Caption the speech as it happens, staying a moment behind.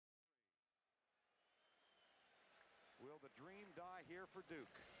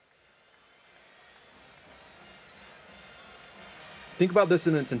Think about this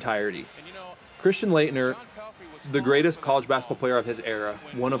in its entirety. Christian Laettner, the greatest college basketball player of his era,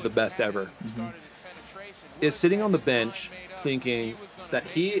 one of the best ever, is sitting on the bench thinking that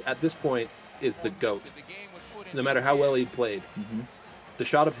he, at this point, is the GOAT. No matter how well he played, the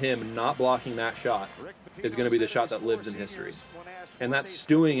shot of him not blocking that shot is going to be the shot that lives in history. And that's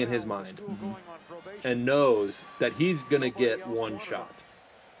stewing in his mind. And knows that he's going to get one shot.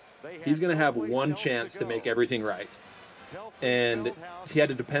 He's going to have one chance to make everything right. And he had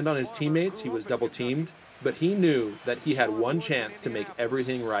to depend on his teammates. He was double teamed, but he knew that he had one chance to make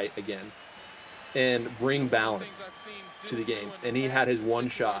everything right again and bring balance to the game. And he had his one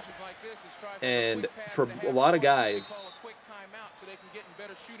shot. And for a lot of guys,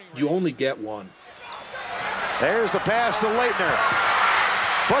 you only get one. There's the pass to Laettner.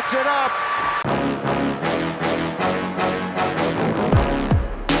 Puts it up.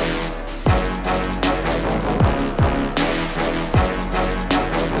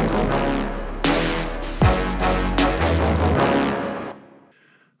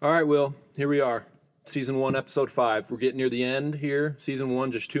 All right, Will, here we are. Season 1, Episode 5. We're getting near the end here. Season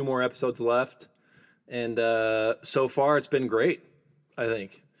 1, just 2 more episodes left. And so far, it's been great, I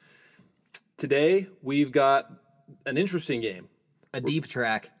think. Today, we've got an interesting game. A deep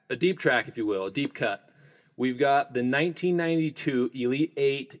track, if you will, a deep cut. We've got the 1992 Elite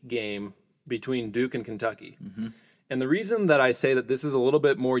Eight game between Duke and Kentucky. And the reason that I say that this is a little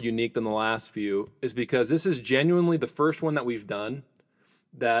bit more unique than the last few is because this is genuinely the first one that we've done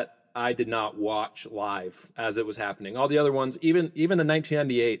that I did not watch live as it was happening. All the other ones, even the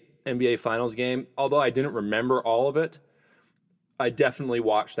 1998 NBA Finals game, although I didn't remember all of it, I definitely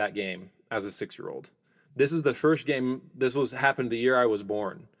watched that game as a 6-year-old. This is the first game. Happened the year I was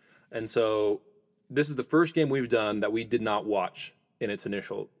born. And so this is the first game we've done that we did not watch in its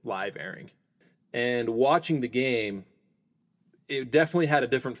initial live airing. And watching the game, it definitely had a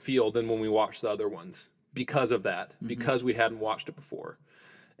different feel than when we watched the other ones because of that, because we hadn't watched it before.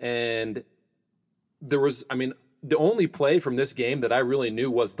 And there was, the only play from this game that I really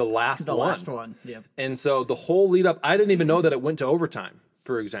knew was the last one. The last one, yep. And so the whole lead up, I didn't even know that it went to overtime,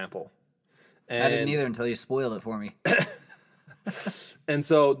 for example. And I didn't either until you spoiled it for me. And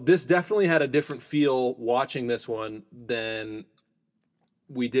so this definitely had a different feel watching this one than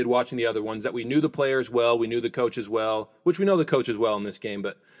we did watching the other ones, that we knew the players well, we knew the coaches well, which we know the coaches well in this game,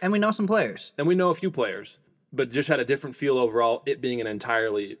 and we know some players. And we know a few players, but just had a different feel overall, it being an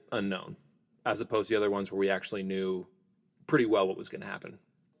entirely unknown, as opposed to the other ones where we actually knew pretty well what was going to happen.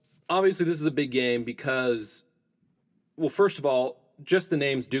 Obviously, this is a big game because, well, first of all, just the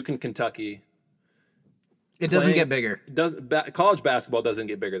names Duke and Kentucky. It doesn't get bigger. College basketball doesn't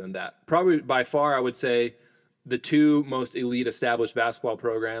get bigger than that. Probably by far, I would say, the two most elite established basketball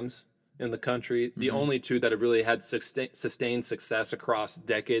programs in the country, the only two that have really had sustained success across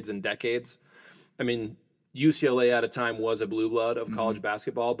decades and decades. UCLA at a time was a blue blood of college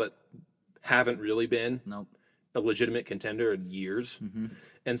basketball, but haven't really been a legitimate contender in years.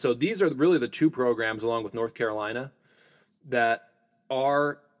 And so these are really the two programs, along with North Carolina, that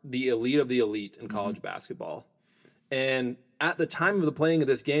are the elite of the elite in college basketball. And at the time of the playing of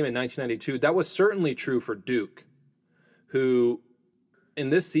this game in 1992, that was certainly true for Duke, who in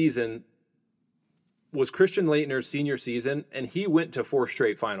this season was Christian Laettner's senior season, and he went to 4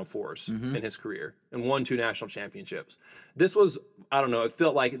 straight Final Fours in his career and won 2 national championships. This was, I don't know, it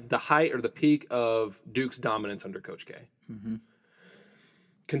felt like the height or the peak of Duke's dominance under Coach K.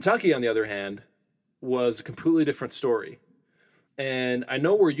 Kentucky, on the other hand, was a completely different story. And I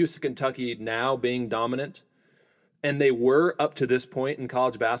know we're used to Kentucky now being dominant, and they were up to this point in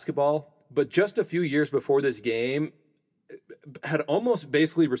college basketball, but just a few years before this game had almost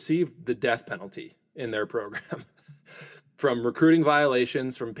basically received the death penalty in their program from recruiting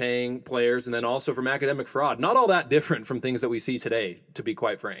violations, from paying players, and then also from academic fraud. Not all that different from things that we see today, to be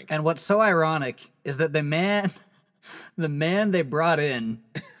quite frank. And what's so ironic is that the man they brought in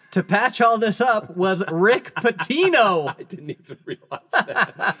to patch all this up was Rick Pitino. I didn't even realize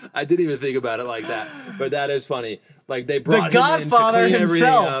that. I didn't even think about it like that. But that is funny. Like, they brought him in to clean everything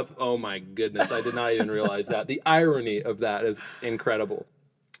up. Oh, my goodness. I did not even realize that. The irony of that is incredible.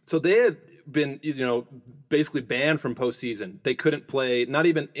 So they had been, basically banned from postseason. They couldn't play, not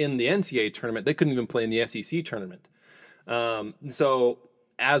even in the NCAA tournament. They couldn't even play in the SEC tournament. So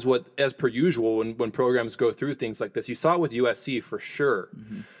as per usual, when programs go through things like this, you saw it with USC for sure,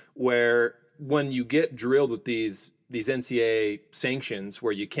 where when you get drilled with these NCAA sanctions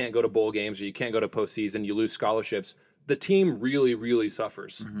where you can't go to bowl games or you can't go to postseason, you lose scholarships, the team really, really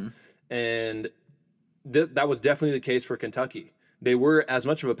suffers. And that was definitely the case for Kentucky. They were as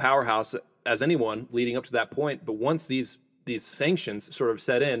much of a powerhouse as anyone leading up to that point, but once these sanctions sort of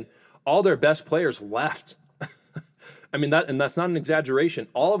set in, all their best players left. I mean, that's not an exaggeration.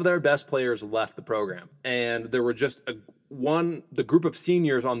 All of their best players left the program, and there were just the group of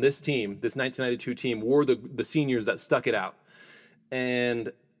seniors on this team, this 1992 team, were the seniors that stuck it out,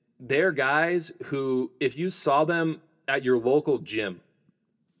 and they're guys who, if you saw them at your local gym,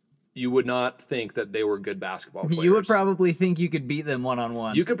 you would not think that they were good basketball players. You would probably think you could beat them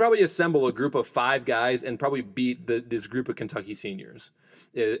one-on-one. You could probably assemble a group of 5 guys and probably beat this group of Kentucky seniors,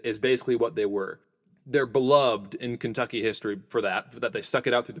 is basically what they were. They're beloved in Kentucky history for that they stuck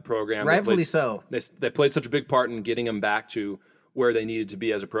it out through the program. Rightfully so. They played such a big part in getting them back to where they needed to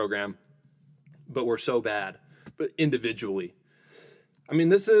be as a program, but were so bad, but individually. I mean,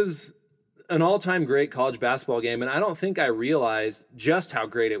 this is an all-time great college basketball game, and I don't think I realized just how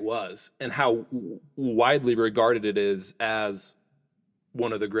great it was and how widely regarded it is as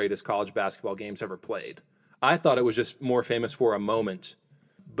one of the greatest college basketball games ever played. I thought it was just more famous for a moment,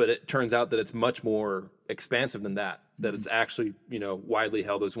 but it turns out that it's much more expansive than that it's actually, widely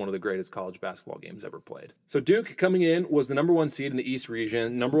held as one of the greatest college basketball games ever played. So Duke, coming in, was the number 1 seed in the East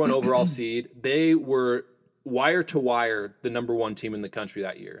region, number 1 overall seed. They were wire to wire the number 1 team in the country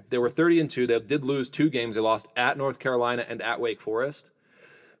that year. They were 30-2. They did lose 2 games. They lost at North Carolina and at Wake Forest,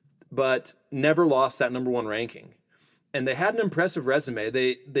 but never lost that number 1 ranking. And they had an impressive resume.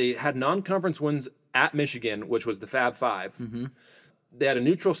 They had non-conference wins at Michigan, which was the Fab Five. Mm-hmm. They had a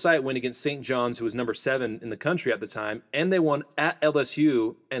neutral site win against St. John's, who was number 7 in the country at the time, and they won at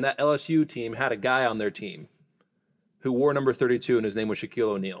LSU, and that LSU team had a guy on their team who wore number 32, and his name was Shaquille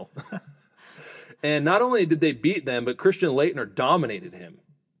O'Neal. And not only did they beat them, but Christian Laettner dominated him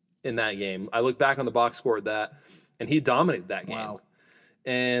in that game. I look back on the box score at that, and he dominated that game. Wow.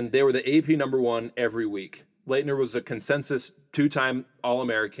 And they were the AP number 1 every week. Laettner was a consensus 2-time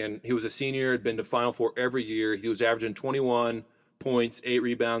All-American. He was a senior, had been to Final Four every year. He was averaging 21 points, 8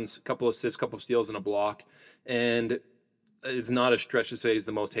 rebounds, a couple assists, a couple steals, and a block. And it's not a stretch to say he's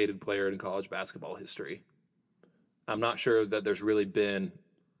the most hated player in college basketball history. I'm not sure that there's really been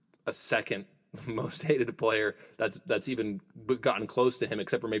a second most hated player that's even gotten close to him,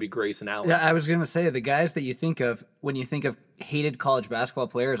 except for maybe Grayson Allen. Yeah, I was going to say, the guys that you think of when you think of hated college basketball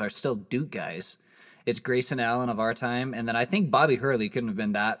players are still Duke guys. It's Grayson Allen of our time, and then I think Bobby Hurley couldn't have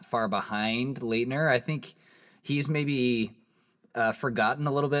been that far behind Laettner. I think he's maybe forgotten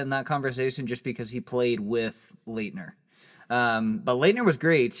a little bit in that conversation just because he played with Laettner. But Laettner was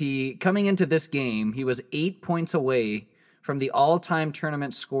great. Coming into this game, he was 8 points away from the all-time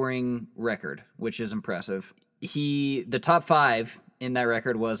tournament scoring record, which is impressive. The top 5 in that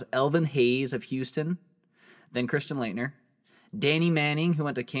record was Elvin Hayes of Houston, then Christian Laettner, Danny Manning, who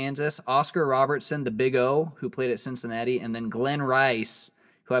went to Kansas, Oscar Robertson, the Big O, who played at Cincinnati, and then Glenn Rice,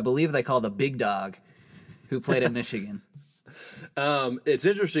 who I believe they call the Big Dog, who played at Michigan. It's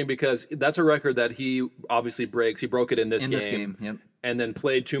interesting because that's a record that he obviously breaks. He broke it in this game, yep. And then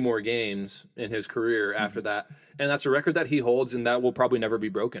played 2 more games in his career after that. And that's a record that he holds, and that will probably never be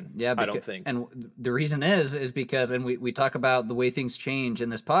broken, I don't think. And the reason is because, and we talk about the way things change in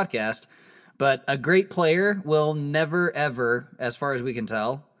this podcast, but a great player will never, ever, as far as we can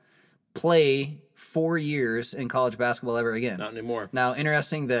tell, play 4 years in college basketball ever again. Not anymore. Now,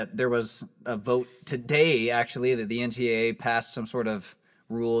 interesting that there was a vote today, actually, that the NCAA passed some sort of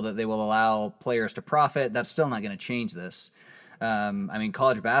rule that they will allow players to profit. That's still not going to change this.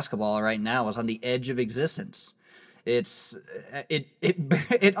 College basketball right now is on the edge of existence. It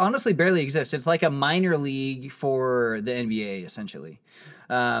honestly barely exists. It's like a minor league for the NBA, essentially.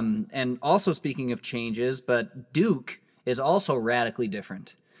 And also, speaking of changes, but Duke is also radically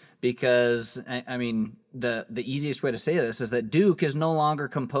different. Because, the easiest way to say this is that Duke is no longer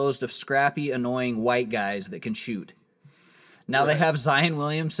composed of scrappy, annoying white guys that can shoot. Now They have Zion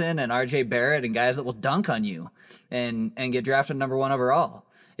Williamson and RJ Barrett and guys that will dunk on you and get drafted number 1 overall.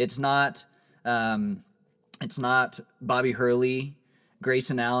 It's not Bobby Hurley,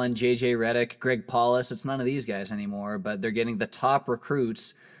 Grayson Allen, JJ Redick, Greg Paulus. It's none of these guys anymore, but they're getting the top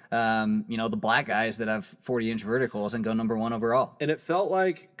recruits. The black guys that have 40-inch verticals and go number 1 overall. And it felt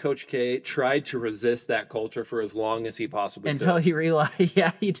like Coach K tried to resist that culture for as long as he possibly could. Until he realized,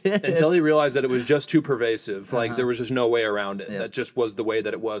 he did. Until he realized that it was just too pervasive. Like, there was just no way around it. Yep. That just was the way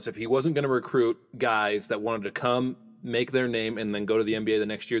that it was. If he wasn't going to recruit guys that wanted to come, make their name, and then go to the NBA the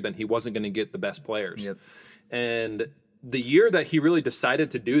next year, then he wasn't going to get the best players. Yep. And the year that he really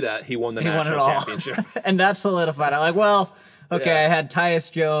decided to do that, he won the national championship. And that solidified. I'm like, okay, I had Tyus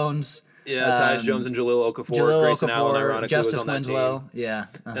Jones, Yeah, Tyus Jones and Jaleel Okafor. Grayson Allen, ironically, Justice was on that Winslow. team. Yeah.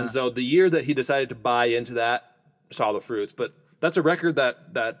 And so the year that he decided to buy into that saw the fruits. But that's a record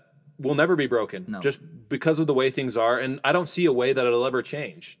that will never be broken just because of the way things are. And I don't see a way that it'll ever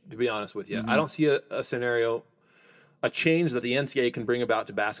change, to be honest with you. I don't see a scenario, a change that the NCAA can bring about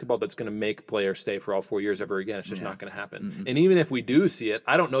to basketball that's going to make players stay for all 4 years ever again. It's just not going to happen. And even if we do see it,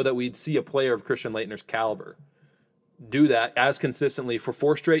 I don't know that we'd see a player of Christian Laettner's caliber do that as consistently for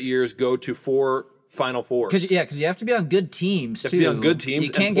 4 straight years, go to 4 Final Fours. Because you have to be on good teams, too. You have to be on good teams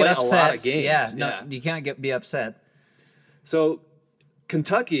you can't and play get upset. a lot of games. You can't be upset. So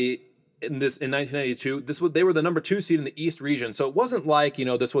Kentucky in 1992, they were the number 2 seed in the East region. So it wasn't like,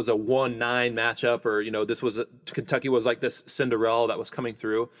 this was a 1-9 matchup or, Kentucky was like this Cinderella that was coming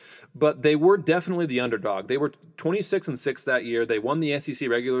through. But they were definitely the underdog. They were 26-6 that year. They won the SEC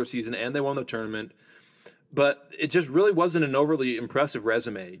regular season and they won the tournament. But it just really wasn't an overly impressive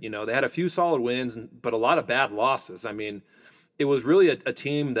resume. They had a few solid wins, but a lot of bad losses. I mean, it was really a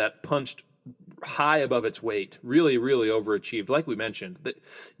team that punched high above its weight, really, really overachieved. Like we mentioned, that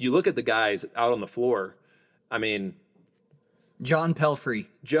you look at the guys out on the floor. I mean, John Pelfrey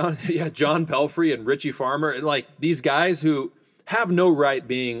and Richie Farmer, and like these guys who have no right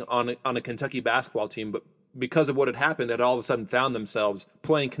being on a Kentucky basketball team, but because of what had happened, had all of a sudden found themselves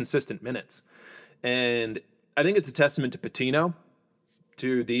playing consistent minutes. And I think it's a testament to Pitino,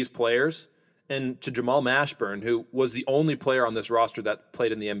 to these players, and to Jamal Mashburn, who was the only player on this roster that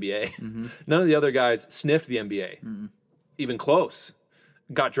played in the NBA. None of the other guys sniffed the NBA, even close.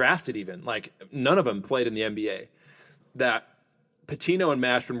 Got drafted even. Like, none of them played in the NBA. That Pitino and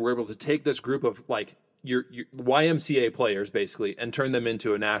Mashburn were able to take this group of, like, your YMCA players, basically, and turn them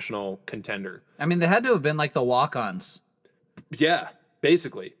into a national contender. I mean, they had to have been like the walk-ons. Yeah.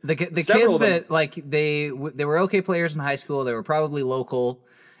 Basically, the kids that like they were okay players in high school. They were probably local,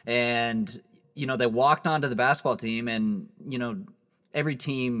 and they walked onto the basketball team. And every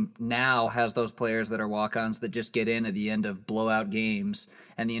team now has those players that are walk-ons that just get in at the end of blowout games,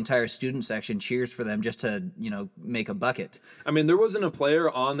 and the entire student section cheers for them just to make a bucket. I mean, there wasn't a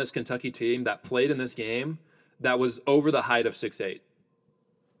player on this Kentucky team that played in this game that was over the height of 6'8".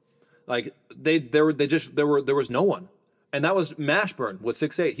 Like there was no one. And that was Mashburn was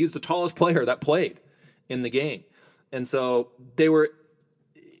 6'8". He was the tallest player that played in the game. And so they were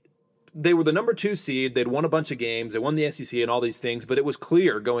the number 2 seed. They'd won a bunch of games. They won the SEC and all these things, but it was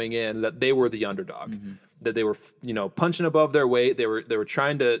clear going in that they were the underdog, that they were, punching above their weight. They were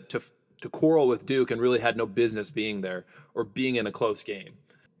trying to quarrel with Duke and really had no business being there or being in a close game.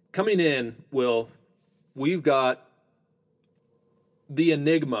 Coming in, Will, we've got the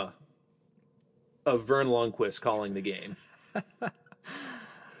enigma of Vern Lundquist calling the game.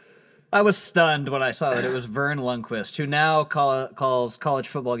 I was stunned when I saw that it was Vern Lundquist, who now calls college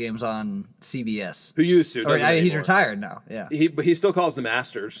football games on CBS. Who used to? He's retired now. Yeah, but he still calls the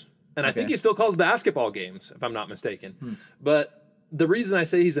Masters, and I think he still calls basketball games, if I'm not mistaken. But the reason I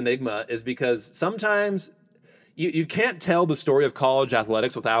say he's enigma is because sometimes you can't tell the story of college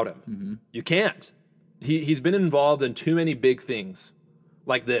athletics without him. You can't. He's been involved in too many big things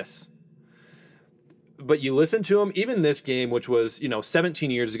like this. But you listen to him, even this game, which was, 17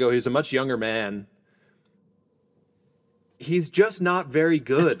 years ago, he was a much younger man. He's just not very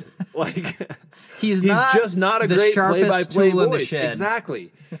good. Like he's just not a great play-by-play voice.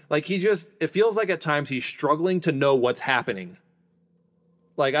 Exactly. Like it feels like at times he's struggling to know what's happening.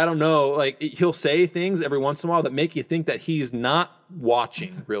 Like, I don't know, like he'll say things every once in a while that make you think that he's not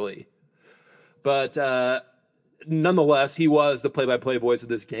watching really. But nonetheless, he was the play-by-play voice of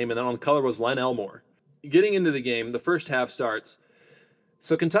this game. And then on color was Len Elmore. Getting into the game, the first half starts.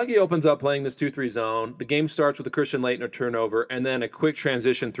 So Kentucky opens up playing this 2-3 zone. The game starts with a Christian Laettner turnover and then a quick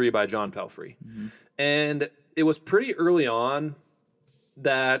transition 3 by John Pelfrey. And it was pretty early on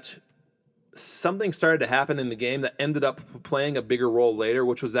that something started to happen in the game that ended up playing a bigger role later,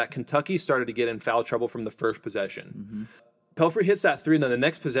 which was that Kentucky started to get in foul trouble from the first possession. Pelfrey hits that 3, and then the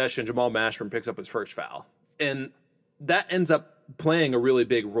next possession, Jamal Mashburn picks up his first foul. And that ends up playing a really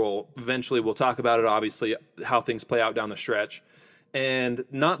big role. Eventually, we'll talk about it, obviously, how things play out down the stretch. And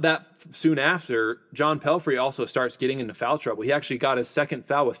not that soon after, John Pelfrey also starts getting into foul trouble. He actually got his second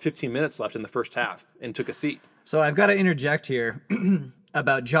foul with 15 minutes left in the first half and took a seat. So I've got to interject here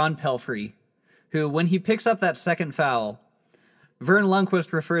about John Pelfrey, who, when he picks up that second foul, Vern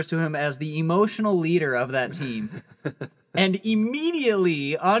Lundquist refers to him as the emotional leader of that team. And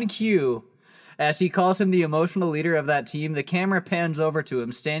immediately on cue, as he calls him the emotional leader of that team, the camera pans over to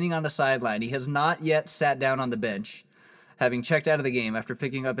him standing on the sideline. He has not yet sat down on the bench. having checked out of the game after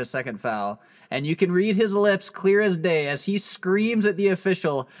picking up his second foul, and you can read his lips clear as day as he screams at the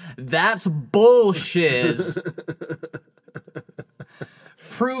official, "That's bullshit."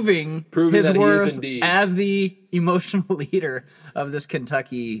 Proving his that worth he is indeed as the emotional leader of this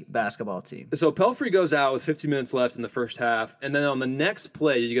Kentucky basketball team. So Pelfrey goes out with 15 minutes left in the first half, and then on the next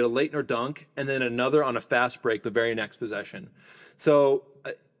play, you get a Laettner dunk, and then another on a fast break the very next possession. So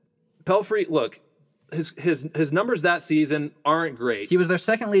Pelfrey, look, his numbers that season aren't great. He was their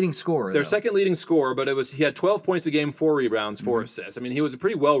second leading scorer. Second leading scorer, but he had 12 points a game, 4 rebounds, 4 assists. I mean, he was a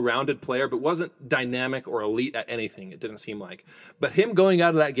pretty well-rounded player, but wasn't dynamic or elite at anything, it didn't seem like. But him going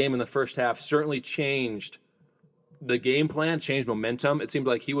out of that game in the first half certainly changed the game plan, changed momentum. It seemed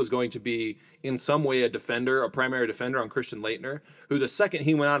like he was going to be, in some way, a primary defender on Christian Laettner, who the second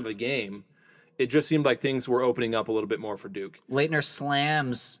he went out of the game, it just seemed like things were opening up a little bit more for Duke. Laettner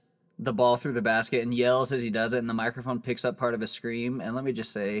slams the ball through the basket and yells as he does it, and the microphone picks up part of his scream. And let me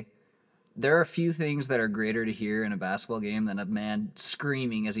just say, there are a few things that are greater to hear in a basketball game than a man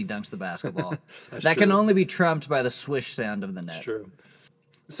screaming as he dunks the basketball. That can only be trumped by the swish sound of the net. That's true.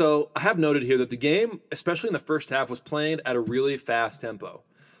 So I have noted here that the game, especially in the first half, was played at a really fast tempo.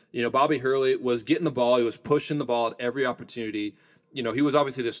 You know, Bobby Hurley was getting the ball. He was pushing the ball at every opportunity. You know, he was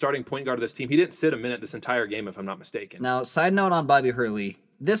obviously the starting point guard of this team. He didn't sit a minute this entire game, if I'm not mistaken. Now, side note on Bobby Hurley,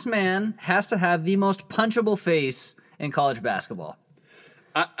 this man has to have the most punchable face in college basketball.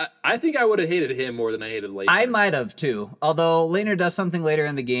 I think I would have hated him more than I hated Laettner. I might have too. Although Laettner does something later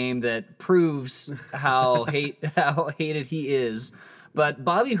in the game that proves how hated he is. But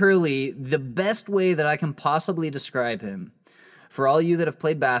Bobby Hurley, the best way that I can possibly describe him, for all you that have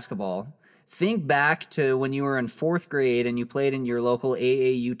played basketball, think back to when you were in 4th grade and you played in your local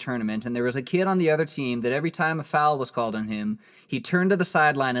AAU tournament, and there was a kid on the other team that every time a foul was called on him, he turned to the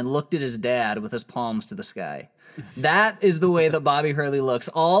sideline and looked at his dad with his palms to the sky. That is the way that Bobby Hurley looks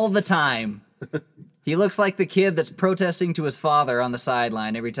all the time. He looks like the kid that's protesting to his father on the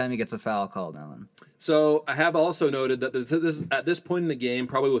sideline every time he gets a foul called on him. So I have also noted that at this point in the game,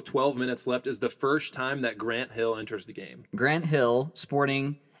 probably with 12 minutes left, is the first time that Grant Hill enters the game. Grant Hill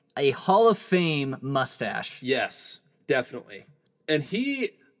sporting a Hall of Fame mustache. Yes, definitely. And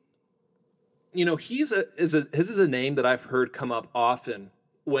he, you know, his is a name that I've heard come up often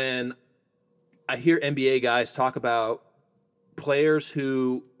when I hear NBA guys talk about players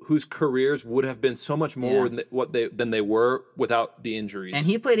whose careers would have been so much more than they were without the injuries. And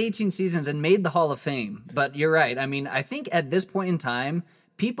he played 18 seasons and made the Hall of Fame. But you're right. I mean, I think at this point in time,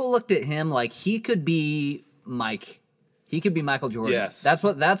 people looked at him like he could be Mike. He could be Michael Jordan. Yes.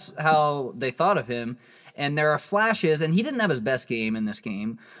 That's how they thought of him. And there are flashes, and he didn't have his best game in this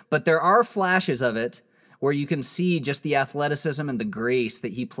game, but there are flashes of it where you can see just the athleticism and the grace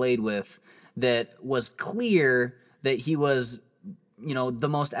that he played with that was clear that he was, you know, the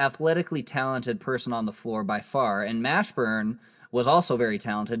most athletically talented person on the floor by far. And Mashburn was also very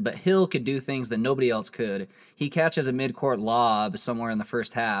talented, but Hill could do things that nobody else could. He catches a midcourt lob somewhere in the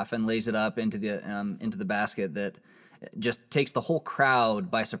first half and lays it up into the basket that just takes the whole crowd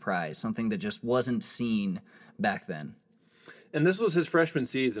by surprise, something that just wasn't seen back then. And this was his freshman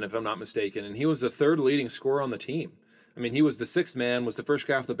season, if I'm not mistaken, and he was the 3rd leading scorer on the team. I mean, he was the 6th man, was the first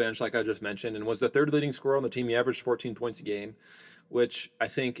guy off the bench, like I just mentioned, and was the 3rd leading scorer on the team. He averaged 14 points a game, which I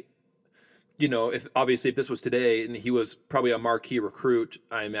think, you know, if this was today and he was probably a marquee recruit,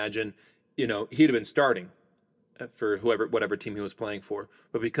 I imagine, you know, he'd have been starting for whatever team he was playing for.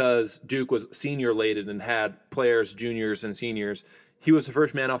 But because Duke was senior-laden and had players, juniors and seniors, he was the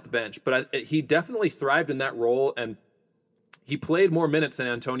first man off the bench. But he definitely thrived in that role, and he played more minutes than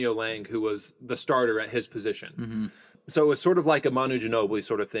Antonio Lang, who was the starter at his position. Mm-hmm. So it was sort of like a Manu Ginobili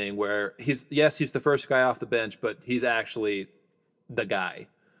sort of thing where he's the first guy off the bench, but he's actually the guy.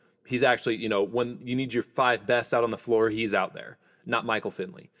 He's actually, you know, when you need your 5 best out on the floor, he's out there, not Michael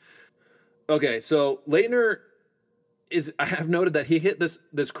Finley. Okay, so Laettner I have noted that he hit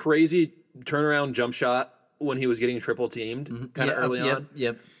this crazy turnaround jump shot when he was getting triple teamed kind of early on.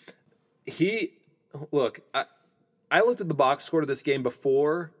 Yep. I looked at the box score to this game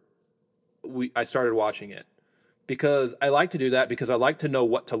before I started watching it because I like to do that because I like to know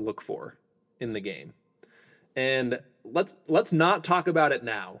what to look for in the game. And let's not talk about it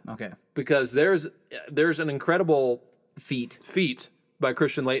now. Okay. Because there's an incredible feat by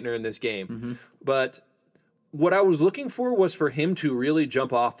Christian Laettner in this game. But what I was looking for was for him to really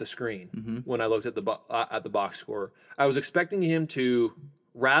jump off the screen when I looked at the box score. I was expecting him to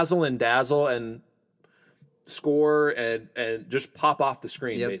razzle and dazzle and score and just pop off the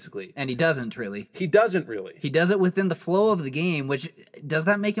screen, basically. And he doesn't really. He doesn't really. He does it within the flow of the game, which does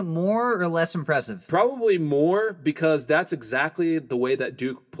that make it more or less impressive? Probably more, because that's exactly the way that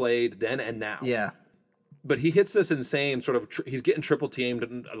Duke played then and now. Yeah. But he hits this insane sort of, he's getting triple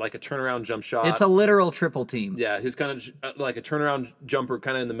teamed, like a turnaround jump shot. It's a literal triple team. Yeah, he's kind of like a turnaround jumper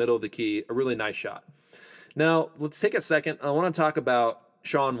kind of in the middle of the key. A really nice shot. Now, let's take a second. I want to talk about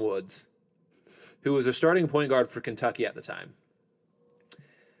Sean Woods, who was a starting point guard for Kentucky at the time.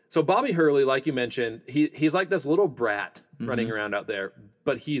 So Bobby Hurley, like you mentioned, he's like this little brat running around out there,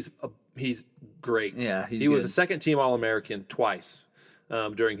 but he's great. Yeah, he was a second-team All-American twice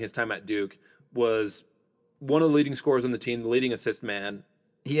during his time at Duke, was one of the leading scorers on the team, the leading assist man.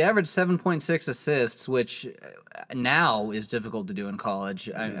 He averaged 7.6 assists, which now is difficult to do in college.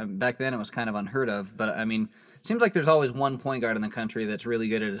 Back then it was kind of unheard of, but I mean, it seems like there's always one point guard in the country that's really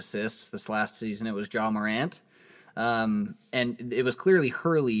good at assists. This last season it was Ja Morant, and it was clearly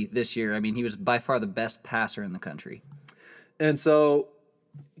Hurley this year. I mean, he was by far the best passer in the country. And so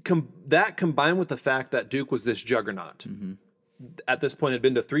that combined with the fact that Duke was this juggernaut, at this point had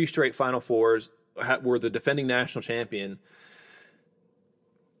been to 3 straight Final Fours, were the defending national champion.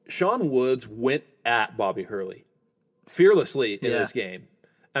 Sean Woods went at Bobby Hurley fearlessly in this game.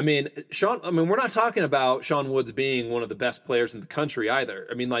 I mean, we're not talking about Sean Woods being one of the best players in the country either.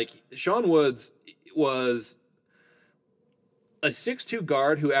 I mean, like, Sean Woods was a 6'2"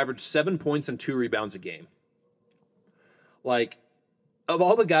 guard who averaged 7 points and 2 rebounds a game. Like, of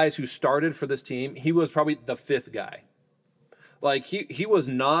all the guys who started for this team, he was probably the 5th guy. Like, he was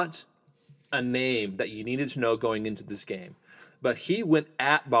not a name that you needed to know going into this game. But he went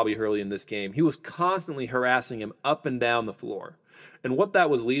at Bobby Hurley in this game. He was constantly harassing him up and down the floor. And what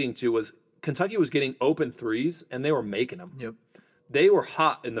that was leading to was Kentucky was getting open threes, and they were making them. Yep. They were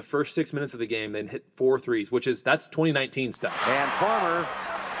hot in the first 6 minutes of the game. They hit 4 threes, that's 2019 stuff. And Farmer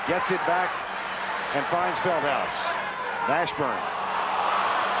gets it back and finds Feldhouse. Mashburn.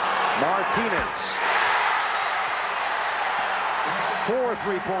 Martinez. 4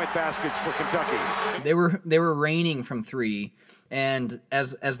 3-point baskets for Kentucky. They were raining from 3, and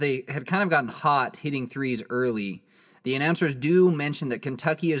as they had kind of gotten hot hitting threes early, the announcers do mention that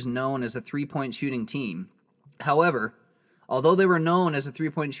Kentucky is known as a 3-point shooting team. However, although they were known as a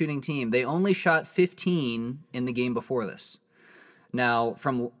 3-point shooting team, they only shot 15 in the game before this. Now,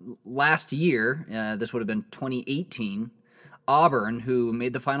 from last year, this would have been 2018, Auburn, who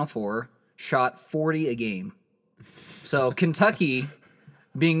made the Final Four, shot 40 a game. So Kentucky,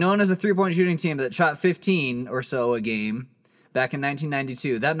 being known as a 3-point shooting team that shot 15 or so a game back in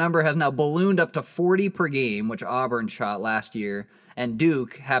 1992, that number has now ballooned up to 40 per game, which Auburn shot last year, and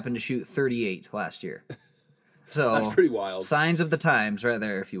Duke happened to shoot 38 last year. So that's pretty wild. Signs of the times right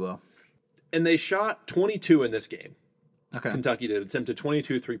there, if you will. And they shot 22 in this game. Okay. Kentucky attempted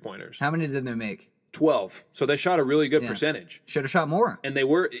 22 3-pointers. How many did they make? 12. So they shot a really good percentage. Should have shot more. And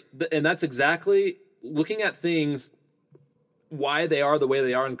that's exactly, looking at things, why they are the way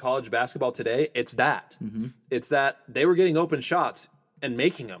they are in college basketball today, it's that. It's that they were getting open shots and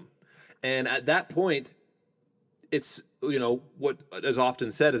making them. And at that point, it's, what is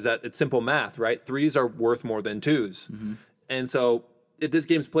often said is that it's simple math, right? 3s are worth more than 2s. And so if this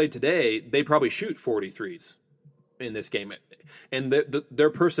game's played today, they probably shoot 43s in this game. And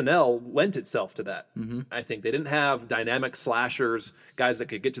their personnel lent itself to that. I think they didn't have dynamic slashers, guys that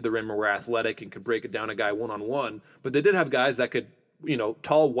could get to the rim or were athletic and could break it down a guy one-on-one, but they did have guys that could,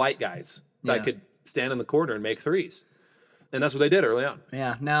 tall white guys that could stand in the corner and make 3s. And that's what they did early on.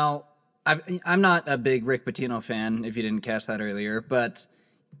 Yeah. Now, I'm not a big Rick Pitino fan, if you didn't catch that earlier, but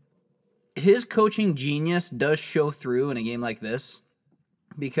his coaching genius does show through in a game like this,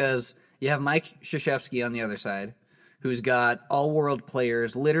 because you have Mike Krzyzewski on the other side, who's got all-world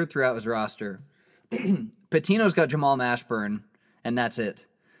players littered throughout his roster. Pitino's got Jamal Mashburn, and that's it.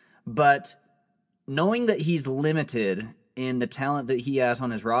 But knowing that he's limited in the talent that he has on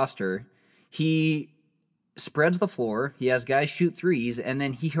his roster, he spreads the floor, he has guys shoot 3s, and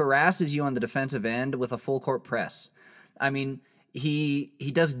then he harasses you on the defensive end with a full-court press. I mean, he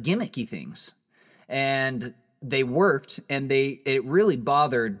does gimmicky things. And they worked, and it really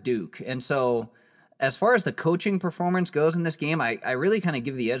bothered Duke. And so, as far as the coaching performance goes in this game, I really kind of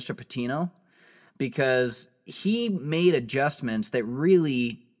give the edge to Pitino, because he made adjustments that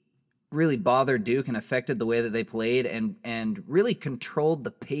really, really bothered Duke and affected the way that they played, and really controlled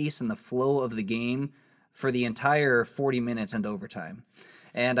the pace and the flow of the game for the entire 40 minutes and overtime.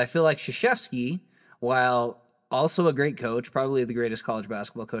 And I feel like Krzyzewski, while also a great coach, probably the greatest college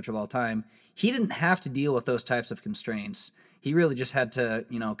basketball coach of all time, he didn't have to deal with those types of constraints. He really just had to,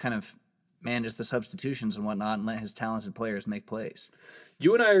 kind of manage the substitutions and whatnot and let his talented players make plays.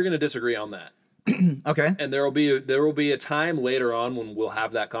 You and I are going to disagree on that. Okay. And there will be a time later on when we'll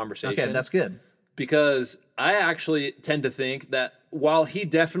have that conversation. Okay, that's good. Because I actually tend to think that while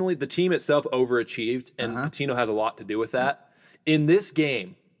the team itself overachieved, and Patino has a lot to do with that, in this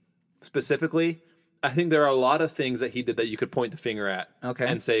game specifically, I think there are a lot of things that he did that you could point the finger at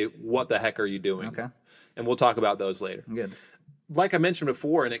and say, what the heck are you doing? Okay. And we'll talk about those later. Good. Like I mentioned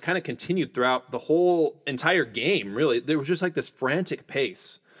before, and it kind of continued throughout the whole entire game, really, there was just like this frantic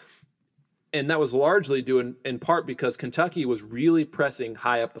pace. And that was largely due in part because Kentucky was really pressing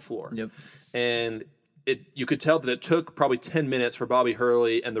high up the floor. Yep. And you could tell that it took probably 10 minutes for Bobby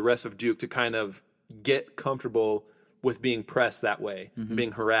Hurley and the rest of Duke to kind of get comfortable with being pressed that way,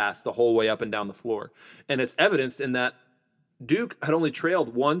 being harassed the whole way up and down the floor. And it's evidenced in that Duke had only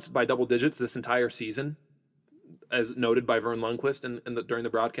trailed once by double digits this entire season, as noted by Vern Lundquist during the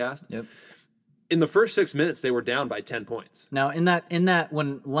broadcast. Yep. In the first 6 minutes, they were down by 10 points. Now, in that,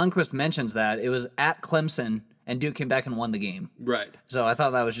 when Lundquist mentions that, it was at Clemson, and Duke came back and won the game. Right. So I thought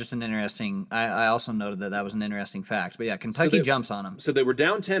that was just an interesting. I also noted that was an interesting fact. But yeah, Kentucky jumps on them. So they were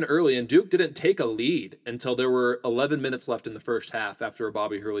down 10 early, and Duke didn't take a lead until there were 11 minutes left in the first half after a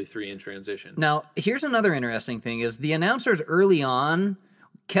Bobby Hurley 3 in transition. Now, here's another interesting thing: is the announcers early on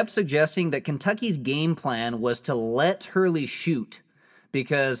kept suggesting that Kentucky's game plan was to let Hurley shoot,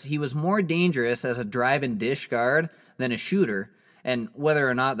 because he was more dangerous as a drive and dish guard than a shooter. And whether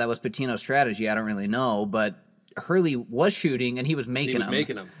or not that was Patino's strategy, I don't really know, but Hurley was shooting and he was making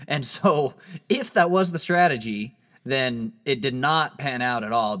them. And so if that was the strategy, then it did not pan out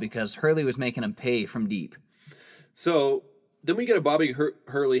at all because Hurley was making him pay from deep. So then we get a Bobby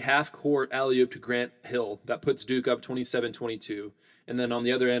Hurley half-court alley-oop to Grant Hill that puts Duke up 27-22. And then on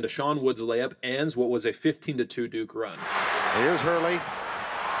the other end, a Sean Woods layup ends what was a 15-2 Duke run. Here's Hurley.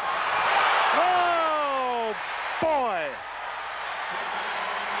 Oh, boy!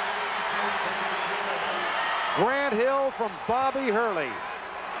 Grant Hill from Bobby Hurley.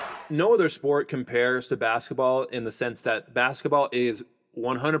 No other sport compares to basketball in the sense that basketball is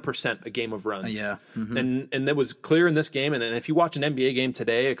 100% a game of runs. Yeah. Mm-hmm. And that was clear in this game. And if you watch an NBA game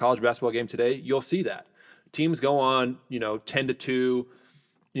today, a college basketball game today, you'll see that. Teams go on, 10-2,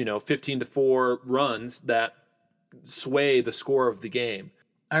 15-4 runs that sway the score of the game.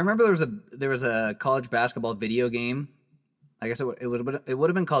 I remember there was a college basketball video game. I guess it would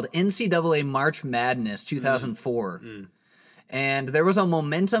have been called NCAA March Madness 2004. And there was a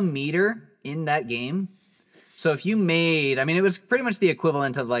momentum meter in that game. So if you it was pretty much the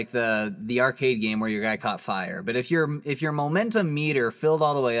equivalent of like the arcade game where your guy caught fire. But if your momentum meter filled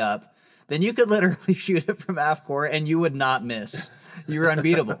all the way up, then you could literally shoot it from half court and you would not miss. You were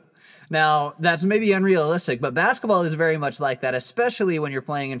unbeatable. Now, that's maybe unrealistic, but basketball is very much like that, especially when you're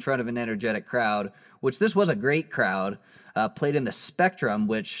playing in front of an energetic crowd, which this was a great crowd, played in the Spectrum,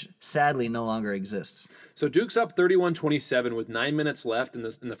 which sadly no longer exists. So Duke's up 31-27 with 9 minutes left in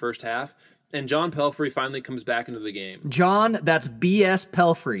the first half, and John Pelfrey finally comes back into the game. John, that's B.S.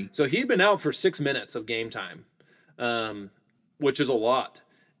 Pelfrey. So he'd been out for 6 minutes of game time, which is a lot.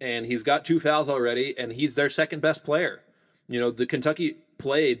 And he's got 2 fouls already, and he's their second best player. The Kentucky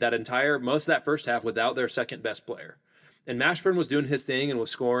played most of that first half without their second best player. And Mashburn was doing his thing and was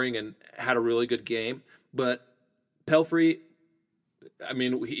scoring and had a really good game. But Pelfrey,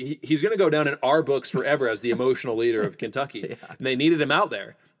 he's going to go down in our books forever as the emotional leader of Kentucky. Yeah. And they needed him out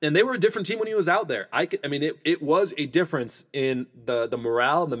there. And they were a different team when he was out there. It was a difference in the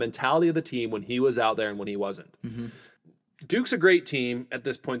morale and the mentality of the team when he was out there and when he wasn't. Mm-hmm. Duke's a great team at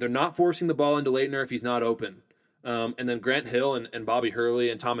this point. They're not forcing the ball into Laettner if he's not open. And then Grant Hill and Bobby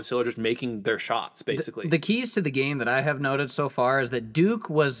Hurley and Thomas Hill are just making their shots, basically. The keys to the game that I have noted so far is that Duke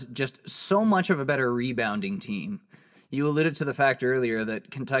was just so much of a better rebounding team. You alluded to the fact earlier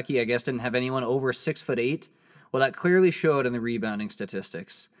that Kentucky, I guess, didn't have anyone over 6'8". Well, that clearly showed in the rebounding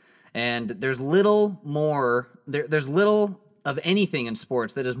statistics. And there's little of anything in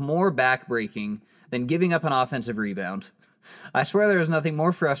sports that is more backbreaking than giving up an offensive rebound. I swear there is nothing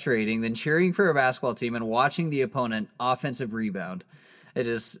more frustrating than cheering for a basketball team and watching the opponent offensive rebound. It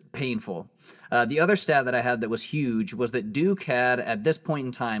is painful. The other stat that I had that was huge was that Duke had, at this point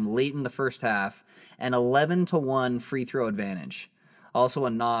in time, late in the first half, an 11-1 free throw advantage. Also a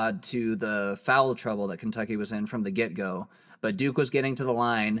nod to the foul trouble that Kentucky was in from the get-go. But Duke was getting to the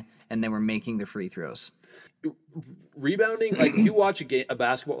line, and they were making their free throws. Rebounding, like you watch a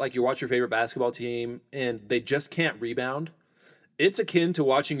basketball, like you watch your favorite basketball team, and they just can't rebound. it's akin to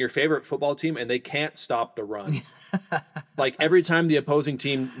watching your favorite football team and they can't stop the run. Like every time the opposing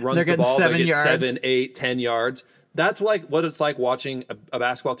team runs the ball, they get 7, 8, 10 yards. That's like what it's like watching a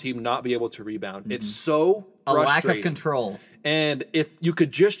basketball team not be able to rebound. Mm-hmm. It's so a lack of control. And if you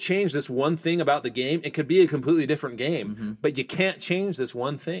could just change this one thing about the game, it could be a completely different game. Mm-hmm. But you can't change this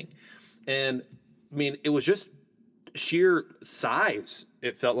one thing. And I mean, it was just sheer size,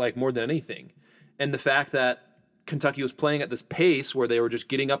 it felt like, more than anything. And the fact that Kentucky was playing at this pace where they were just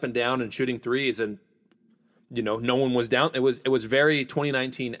getting up and down and shooting threes, and no one was down. It was very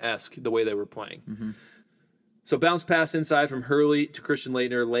 2019-esque the way they were playing. Mm-hmm. So bounce pass inside from Hurley to Christian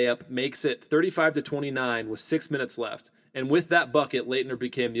Laettner, layup makes it 35-29 with 6 minutes left. And with that bucket, Laettner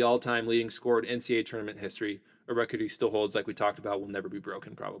became the all-time leading scorer in NCAA tournament history, a record he still holds, like we talked about, will never be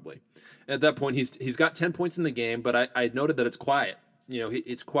broken probably. And at that point, he's got 10 points in the game, but I noted that it's quiet.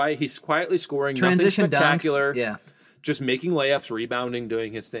 It's quiet. He's quietly scoring, transition, nothing spectacular. Dunks. Yeah. Just making layups, rebounding,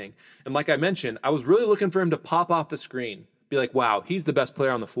 doing his thing. And like I mentioned, I was really looking for him to pop off the screen, be like, wow, he's the best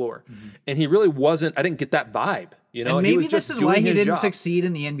player on the floor. Mm-hmm. And he really wasn't. I didn't get that vibe. And maybe this is why he didn't succeed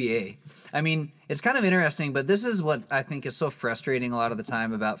in the NBA. I mean, it's kind of interesting, but this is what I think is so frustrating a lot of the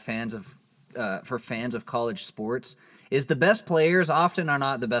time about fans of college sports, is the best players often are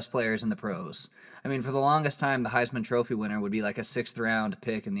not the best players in the pros. I mean, for the longest time, the Heisman Trophy winner would be like a 6th round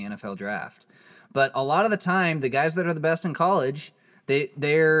pick in the NFL draft. But a lot of the time, the guys that are the best in college,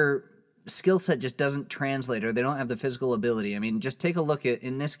 their skill set just doesn't translate, or they don't have the physical ability. I mean, just take a look at,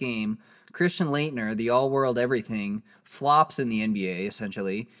 in this game, Christian Laettner, the all-world everything, flops in the NBA,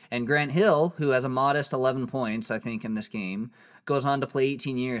 essentially. And Grant Hill, who has a modest 11 points, I think, in this game, goes on to play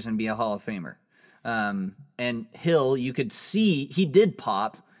 18 years and be a Hall of Famer. And Hill, you could see, he did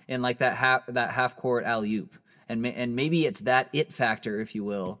pop in like that half-court alley-oop. And maybe it's that it factor, if you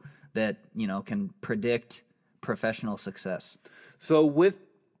will, that can predict professional success. So with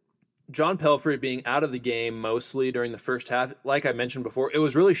John Pelfrey being out of the game mostly during the first half, like I mentioned before, it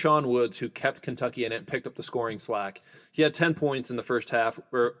was really Sean Woods who kept Kentucky in it and picked up the scoring slack. He had 10 points in the first half,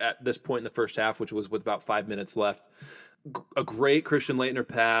 or at this point in the first half, which was with about 5 minutes left. A great Christian Laettner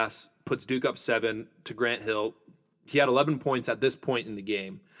pass puts Duke up 7 to Grant Hill. He had 11 points at this point in the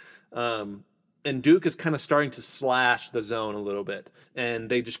game. And Duke is kind of starting to slash the zone a little bit. And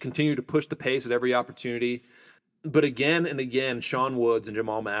they just continue to push the pace at every opportunity. But again and again, Sean Woods and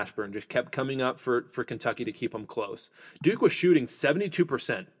Jamal Mashburn just kept coming up for Kentucky to keep them close. Duke was shooting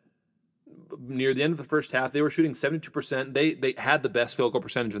 72%. Near the end of the first half, they were shooting 72%. They had the best field goal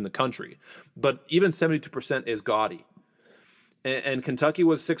percentage in the country. But even 72% is gaudy. And Kentucky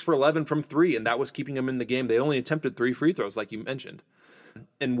was 6 for 11 from 3, and that was keeping them in the game. They only attempted 3 free throws, like you mentioned.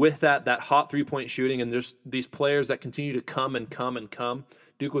 And with that hot three-point shooting, and there's these players that continue to come and come and come,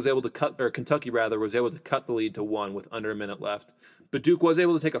 Kentucky was able to cut the lead to 1 with under a minute left. But Duke was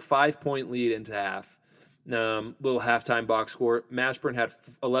able to take a 5-point lead into half. Little halftime box score. Mashburn had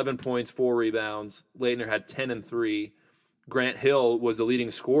 11 points, 4 rebounds. Laettner had 10 and 3. Grant Hill was the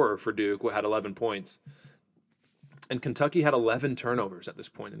leading scorer for Duke, who had 11 points. And Kentucky had 11 turnovers at this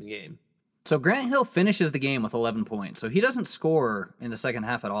point in the game. So Grant Hill finishes the game with 11 points. So he doesn't score in the second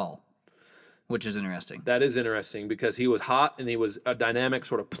half at all, which is interesting. That is interesting because he was hot and he was a dynamic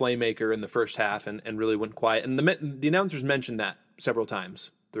sort of playmaker in the first half and really went quiet. And the announcers mentioned that several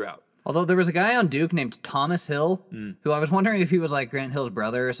times throughout. Although there was a guy on Duke named Thomas Hill, who I was wondering if he was like Grant Hill's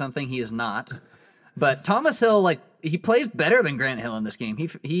brother or something. He is not. But Thomas Hill, he plays better than Grant Hill in this game.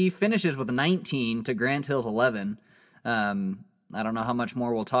 He finishes with 19 to Grant Hill's 11. I don't know how much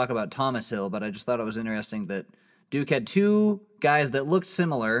more we'll talk about Thomas Hill, but I just thought it was interesting that Duke had 2 guys that looked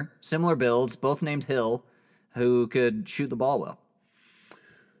similar builds, both named Hill, who could shoot the ball well.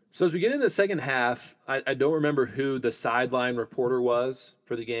 So as we get into the second half, I don't remember who the sideline reporter was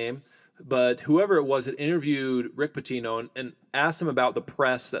for the game, but whoever it was had interviewed Rick Pitino and asked him about the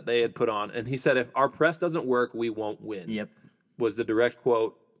press that they had put on. And he said, if our press doesn't work, we won't win. Yep. Was the direct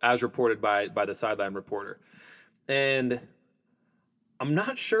quote as reported by the sideline reporter. And I'm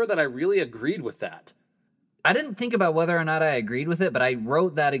not sure that I really agreed with that. I didn't think about whether or not I agreed with it, but I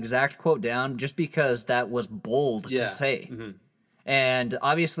wrote that exact quote down just because that was bold to say. Mm-hmm. And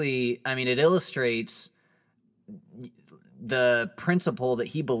obviously, I mean, it illustrates the principle that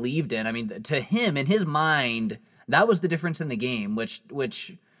he believed in. I mean, to him, in his mind, that was the difference in the game, which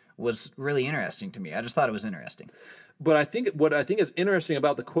was really interesting to me. I just thought it was interesting. But what I think is interesting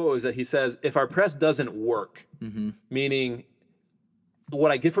about the quote is that he says, if our press doesn't work, meaning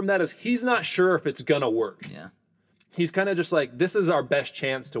what I get from that is he's not sure if it's going to work. Yeah. he's kind of just like, this is our best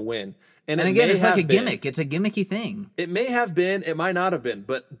chance to win. And again, it's like a gimmick. It's a gimmicky thing. It may have been, it might not have been,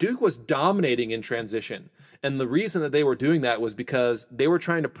 but Duke was dominating in transition. And the reason that they were doing that was because they were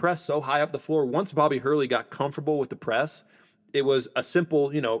trying to press so high up the floor. Once Bobby Hurley got comfortable with the press, it was a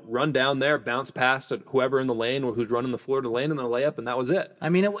simple, run down there, bounce past whoever in the lane or who's running the floor to lane and a layup, and that was it. I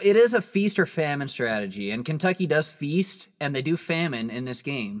mean, it is a feast or famine strategy, and Kentucky does feast and they do famine in this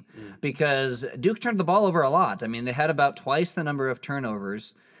game because Duke turned the ball over a lot. I mean, they had about twice the number of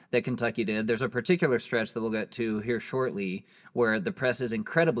turnovers that Kentucky did. There's a particular stretch that we'll get to here shortly where the press is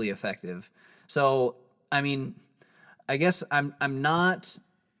incredibly effective. So, I mean, I guess I'm not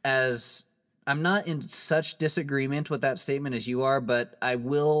in such disagreement with that statement as you are, but I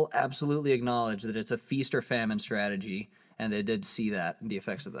will absolutely acknowledge that it's a feast or famine strategy, and they did see that, the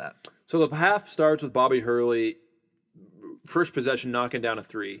effects of that. So the half starts with Bobby Hurley, first possession, knocking down a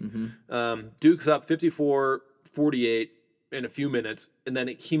three. Duke's up 54-48 in a few minutes, and then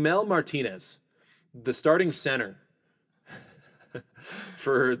Himel Martinez, the starting center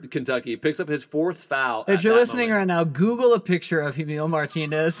for Kentucky, picks up his fourth foul. If you're listening right now, Google a picture of Himel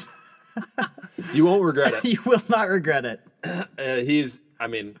Martinez. You won't regret it. You will not regret it. It's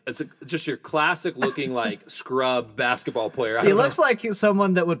just your classic looking like scrub basketball player. He looks like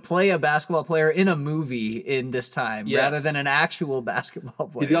someone that would play a basketball player in a movie in this time rather than an actual basketball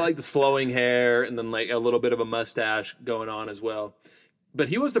player. He's got like this flowing hair and then like a little bit of a mustache going on as well. But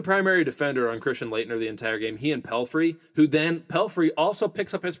he was the primary defender on Christian Laettner the entire game. He and Pelfrey, who then Pelfrey also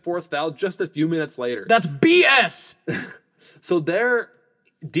picks up his fourth foul just a few minutes later. That's BS! So they're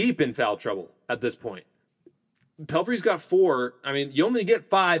deep in foul trouble at this point. Pelfrey's got 4. I mean, you only get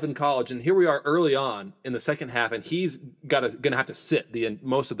 5 in college, and here we are early on in the second half, and he's going to have to sit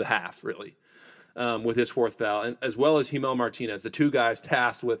most of the half, really, with his fourth foul, and as well as Himel Martinez, the two guys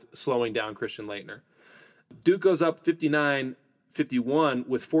tasked with slowing down Christian Laettner. Duke goes up 59-51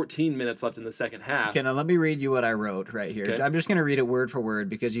 with 14 minutes left in the second half. Okay, now let me read you what I wrote right here. Okay. I'm just going to read it word for word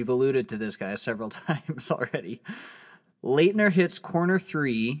because you've alluded to this guy several times already. Laettner hits corner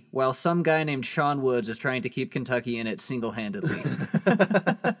 3 while some guy named Sean Woods is trying to keep Kentucky in it single-handedly.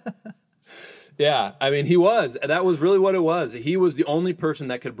 Yeah, I mean, he was. That was really what it was. He was the only person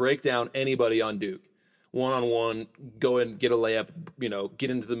that could break down anybody on Duke. One-on-one, go and get a layup, get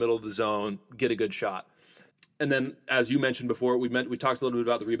into the middle of the zone, get a good shot. And then, as you mentioned before, we talked a little bit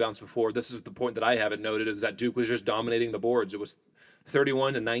about the rebounds before. This is the point that I haven't noted, is that Duke was just dominating the boards. It was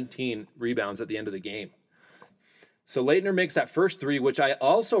 31-19 rebounds at the end of the game. So Laettner makes that first 3, which I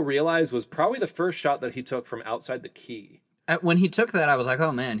also realized was probably the first shot that he took from outside the key. When he took that, I was like,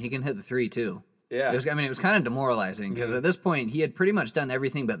 oh man, he can hit the 3 too. Yeah. It was kind of demoralizing because at this point, he had pretty much done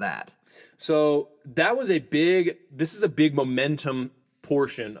everything but that. So that was this is a big momentum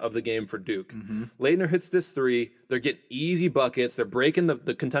portion of the game for Duke. Laettner hits this 3. They're getting easy buckets. They're breaking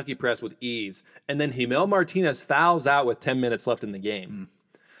the Kentucky press with ease. And then Himel Martinez fouls out with 10 minutes left in the game.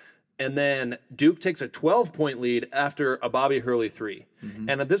 And then Duke takes a 12-point lead after a Bobby Hurley 3.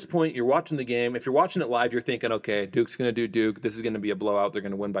 And at this point, you're watching the game. If you're watching it live, you're thinking, okay, Duke's going to do Duke. This is going to be a blowout. They're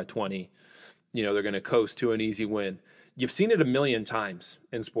going to win by 20. They're going to coast to an easy win. You've seen it a million times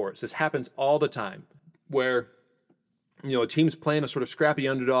in sports. This happens all the time where, a team's playing a sort of scrappy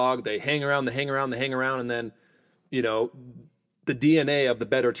underdog. They hang around, and then, the DNA of the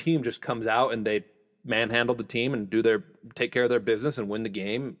better team just comes out and they manhandle the team and take care of their business and win the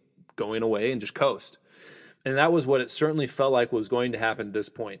game, going away and just coast. And that was what it certainly felt like was going to happen at this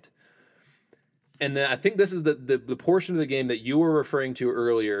point. And then I think this is the portion of the game that you were referring to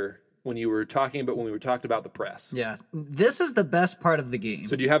earlier when we were talking about the press. Yeah. This is the best part of the game.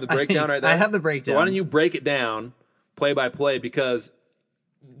 So do you have the breakdown right there? I have the breakdown. So why don't you break it down play by play, because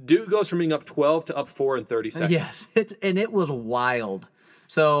Duke goes from being up 12 to up 4 in 30 seconds. Yes. It was wild.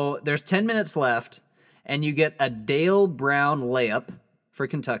 So there's 10 minutes left and you get a Dale Brown layup for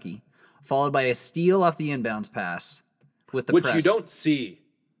Kentucky, followed by a steal off the inbounds pass with the which press. you don't see.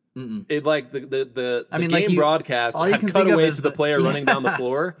 It like the game broadcast all you had can cut think of away is to the player running down the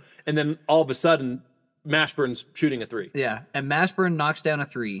floor, and then all of a sudden Mashburn's shooting a 3. Yeah, and Mashburn knocks down a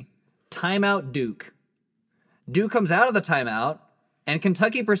 3. Timeout Duke. Duke comes out of the timeout, and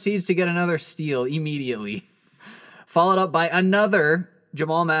Kentucky proceeds to get another steal immediately, followed up by another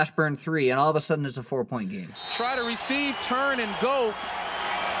Jamal Mashburn 3, and all of a sudden it's a 4-point game. Try to receive, turn, and go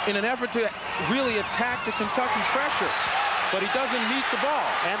in an effort to really attack the Kentucky pressure. But he doesn't meet the ball.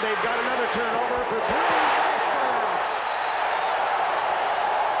 And they've got another turnover for 3.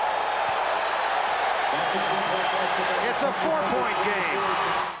 It's a 4-point game.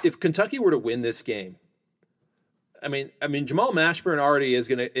 If Kentucky were to win this game, I mean, Jamal Mashburn already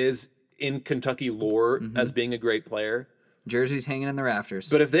in Kentucky lore as being a great player. Jersey's hanging in the rafters.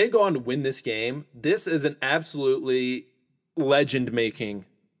 But if they go on to win this game, this is an absolutely legend-making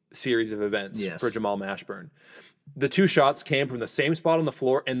series of events for Jamal Mashburn. The 2 shots came from the same spot on the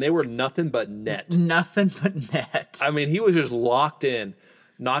floor, and they were nothing but net. Nothing but net. I mean, he was just locked in,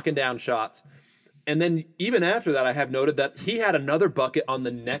 knocking down shots. And then even after that, I have noted that he had another bucket on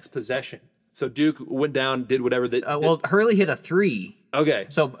the next possession. So Duke went down, did whatever they did. Hurley hit a 3. Okay.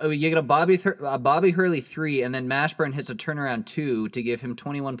 So you get a Bobby Hurley 3, and then Mashburn hits a turnaround 2 to give him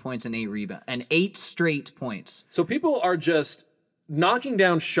 21 points and 8 rebounds, and 8 straight points. So people are just knocking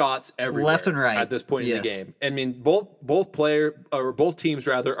down shots everywhere, left and right, at this point in the game. I mean, both teams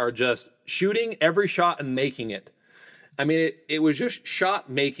are just shooting every shot and making it. I mean, it was just shot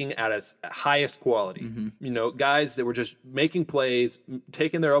making at its highest quality. You know, guys that were just making plays,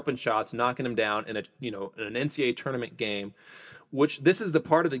 taking their open shots, knocking them down in an NCAA tournament game. Which this is the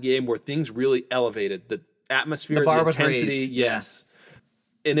part of the game where things really elevated the atmosphere, the intensity. Raised. Yes,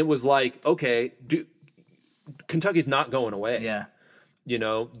 and it was like, okay, Kentucky's not going away. Yeah. You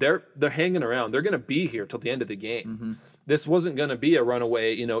know, they're hanging around. They're going to be here till the end of the game. This wasn't going to be a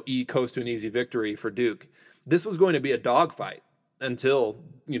runaway, coast to an easy victory for Duke. This was going to be a dogfight until,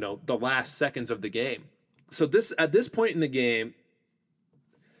 the last seconds of the game. So at this point in the game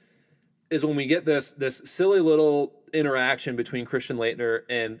is when we get this silly little interaction between Christian Laettner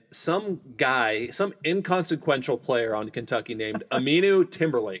and some inconsequential player on Kentucky named Aminu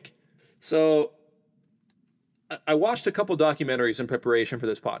Timberlake. So I watched a couple documentaries in preparation for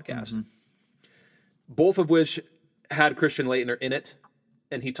this podcast, both of which had Christian Laettner in it,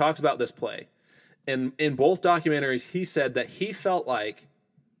 and he talks about this play. And in both documentaries, he said that he felt like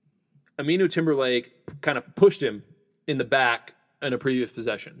Aminu Timberlake kind of pushed him in the back in a previous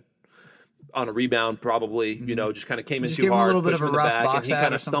possession on a rebound, probably, just kind of came in too hard, pushed him in the back, and he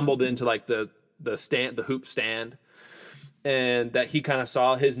kind of stumbled into like the hoop stand, and that he kind of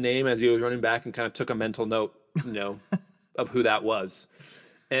saw his name as he was running back and kind of took a mental note, of who that was.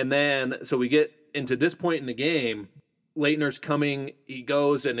 And then, so we get into this point in the game, Laettner's coming, he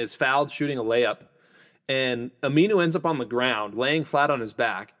goes and is fouled shooting a layup, and Aminu ends up on the ground, laying flat on his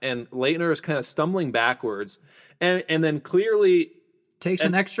back, and Laettner is kind of stumbling backwards, and then clearly takes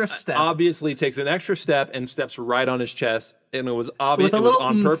an extra step. Obviously takes an extra step and steps right on his chest, and it was obvious it was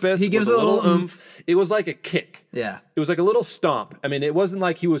on purpose. He gives a little oomph. It was like a kick. Yeah. It was like a little stomp. I mean, it wasn't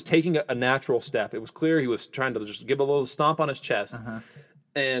like he was taking a natural step. It was clear he was trying to just give a little stomp on his chest.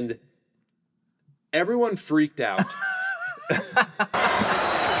 And everyone freaked out.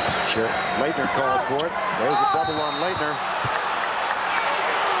 Sure. Laettner calls for it. There's a double on Laettner.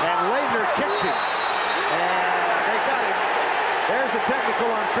 And Laettner kicked him. And they got him. There's a technical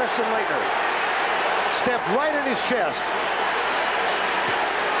on Christian Laettner. Stepped right in his chest.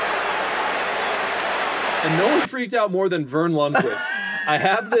 And no one freaked out more than Vern Lundquist. I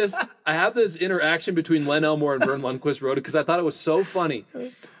have this interaction between Len Elmore and Vern Lundquist wrote it because I thought it was so funny.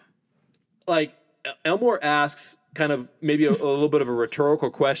 Like, Elmore asks kind of maybe a little bit of a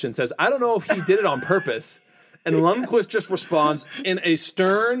rhetorical question, says, I don't know if he did it on purpose. And Lundquist just responds in a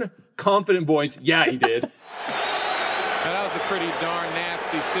stern, confident voice, yeah, he did. That was a pretty darn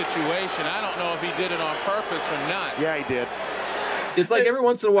nasty situation. I don't know if he did it on purpose or not. Yeah, he did. It's like every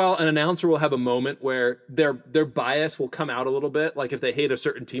once in a while, an announcer will have a moment where their bias will come out a little bit. Like if they hate a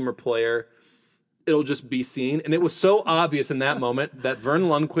certain team or player, it'll just be seen. And it was so obvious in that moment that Vern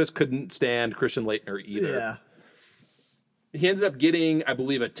Lundquist couldn't stand Christian Laettner either. Yeah. He ended up getting, I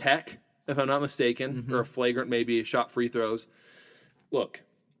believe, a tech, if I'm not mistaken, or a flagrant, maybe shot free throws. Look,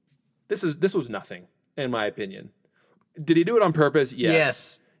 this was nothing, in my opinion. Did he do it on purpose?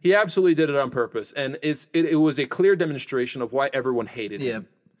 Yes. He absolutely did it on purpose. And it was a clear demonstration of why everyone hated him.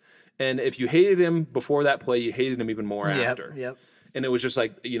 And if you hated him before that play, you hated him even more after. Yep. And it was just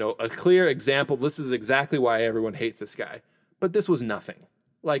like, a clear example. This is exactly why everyone hates this guy. But this was nothing.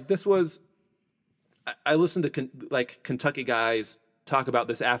 Like, this was... I listened to Kentucky guys talk about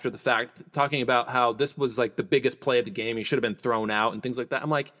this after the fact, talking about how this was like the biggest play of the game. He should have been thrown out and things like that. I'm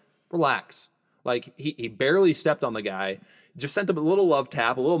like, relax. Like he barely stepped on the guy, just sent him a little love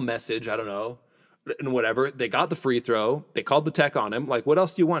tap, a little message. I don't know, and whatever. They got the free throw. They called the tech on him. Like, what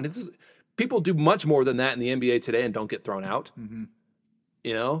else do you want? People do much more than that in the NBA today and don't get thrown out.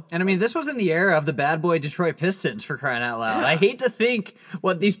 And I mean, this was in the era of the bad boy Detroit Pistons, for crying out loud. I hate to think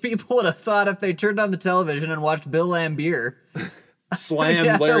what these people would have thought if they turned on the television and watched Bill Laimbeer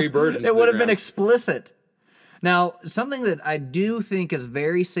slam Larry Bird. It would have been explicit. Now, something that I do think is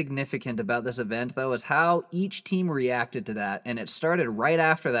very significant about this event, though, is how each team reacted to that. And it started right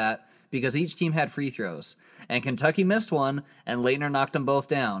after that because each team had free throws. And Kentucky missed one, and Laettner knocked them both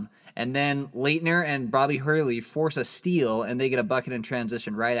down. And then Laettner and Bobby Hurley force a steal, and they get a bucket in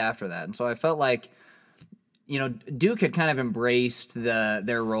transition right after that. And so I felt like, Duke had kind of embraced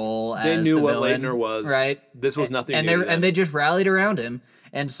their role as the villain. They knew what Laettner was. Right? This was nothing new. And they just rallied around him.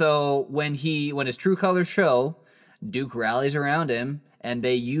 And so when his true colors show, Duke rallies around him, and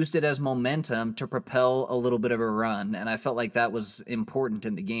they used it as momentum to propel a little bit of a run. And I felt like that was important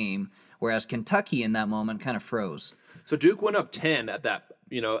in the game, whereas Kentucky in that moment kind of froze. So Duke went up 10 at that,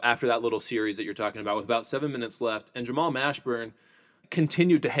 after that little series that you're talking about with about 7 minutes left, and Jamal Mashburn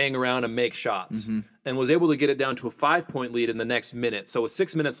continued to hang around and make shots and was able to get it down to a 5-point lead in the next minute. So with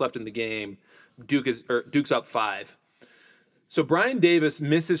 6 minutes left in the game, Duke's up 5. So Brian Davis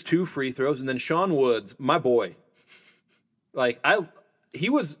misses 2 free throws, and then Sean Woods, my boy, he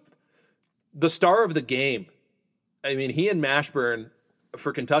was the star of the game. I mean, he and Mashburn,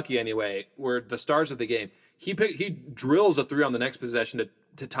 for Kentucky anyway, were the stars of the game. He drills a 3 on the next possession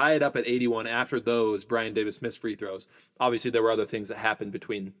to tie it up at 81 after those Brian Davis missed free throws. Obviously, there were other things that happened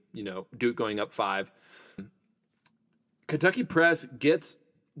between, Duke going up 5. Kentucky Press gets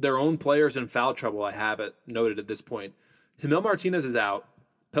their own players in foul trouble, I have it noted at this point. Jamel Martinez is out.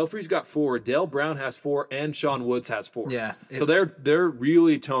 Pelfrey's got 4. Dale Brown has 4, and Sean Woods has 4. Yeah. So they're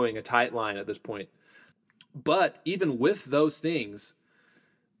really towing a tight line at this point. But even with those things,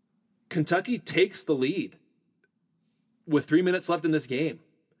 Kentucky takes the lead with 3 minutes left in this game.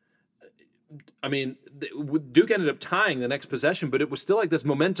 I mean, Duke ended up tying the next possession, but it was still like this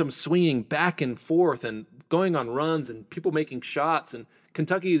momentum swinging back and forth and going on runs and people making shots. And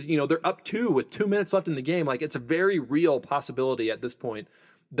Kentucky's, they're up 2 with 2 minutes left in the game. Like, it's a very real possibility at this point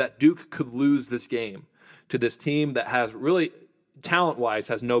that Duke could lose this game to this team that has really, talent-wise,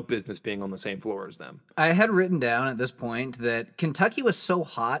 has no business being on the same floor as them. I had written down at this point that Kentucky was so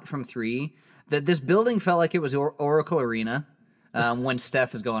hot from 3 that this building felt like it was Oracle Arena when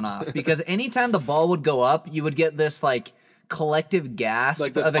Steph is going off. Because anytime the ball would go up, you would get this collective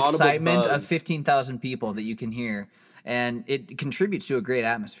gasp of excitement of 15,000 people that you can hear. And it contributes to a great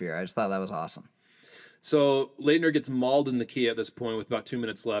atmosphere. I just thought that was awesome. So Laettner gets mauled in the key at this point with about 2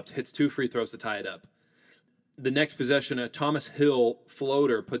 minutes left, hits 2 free throws to tie it up. The next possession, a Thomas Hill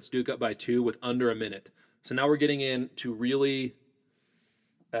floater puts Duke up by 2 with under a minute. So now we're getting into really,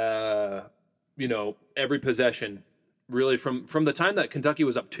 every possession, really from the time that Kentucky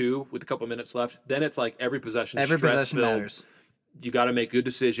was up 2 with a couple minutes left, then it's like every possession matters. You got to make good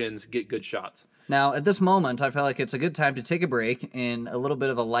decisions, get good shots. Now, at this moment, I feel like it's a good time to take a break in a little bit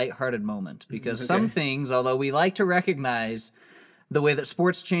of a lighthearted moment because some things, although we like to recognize the way that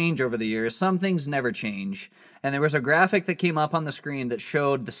sports change over the years, some things never change. And there was a graphic that came up on the screen that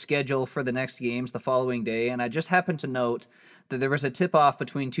showed the schedule for the next games the following day, and I just happened to note that there was a tip-off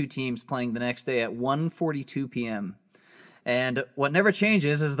between 2 teams playing the next day at 1:42 p.m. And what never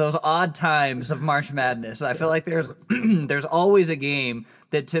changes is those odd times of March Madness. I feel like there's there's always a game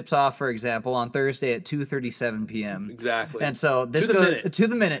that tips off, for example, on Thursday at 2:37 p.m. Exactly. And so this goes to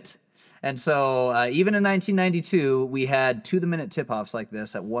the minute. And so even in 1992, we had to-the-minute tip-offs like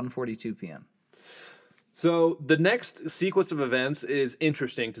this at 1:42 p.m. So the next sequence of events is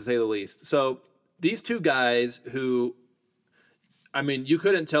interesting, to say the least. So these 2 guys who, you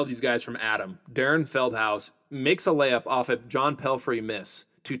couldn't tell these guys from Adam. Darren Feldhaus makes a layup off a John Pelfrey miss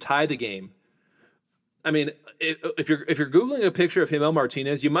to tie the game. If you're Googling a picture of Jamel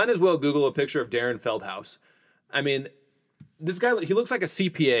Martinez, you might as well Google a picture of Darren Feldhaus. This guy, he looks like a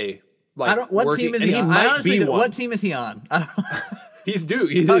CPA. What team is he on? What team is he on? I don't He's Duke.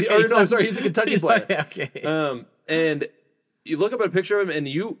 He's a Kentucky player. Okay. And you look up a picture of him, and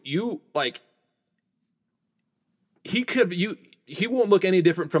he won't look any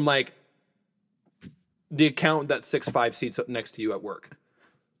different from the accountant that 6'5" seats up next to you at work.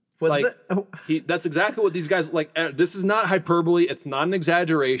 That's exactly what these guys like. This is not hyperbole. It's not an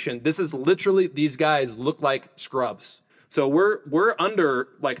exaggeration. This is literally, these guys look like scrubs. So we're under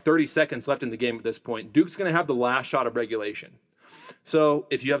 30 seconds left in the game at this point. Duke's going to have the last shot of regulation. So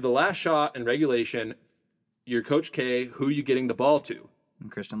if you have the last shot in regulation, you're Coach K, who are you getting the ball to?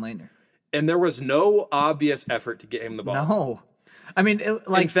 Christian Laettner. And there was no obvious effort to get him the ball. No. In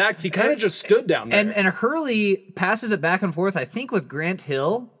fact, he kind of just stood down there. And Hurley passes it back and forth, I think, with Grant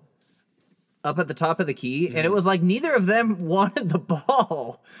Hill up at the top of the key. And it was like neither of them wanted the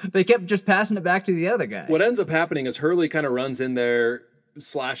ball. They kept just passing it back to the other guy. What ends up happening is Hurley kind of runs in there,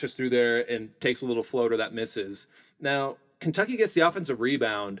 slashes through there, and takes a little floater that misses. Now, Kentucky gets the offensive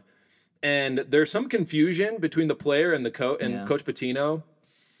rebound, and there's some confusion between the player and Coach Pitino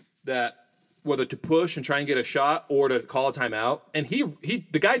that whether to push and try and get a shot or to call a timeout. And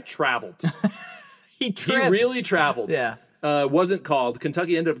the guy traveled. He really traveled. Yeah. Wasn't called.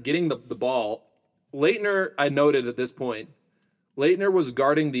 Kentucky ended up getting the ball. Laettner, I noted at this point, Laettner was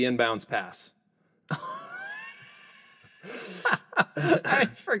guarding the inbounds pass. I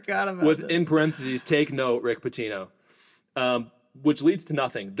forgot about With, this. in parentheses, take note, Rick Pitino. Which leads to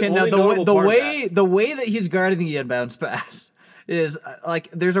nothing. Okay, now the way that he's guarding the inbounds pass is like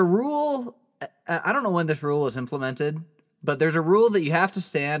there's a rule. I don't know when this rule was implemented, but there's a rule that you have to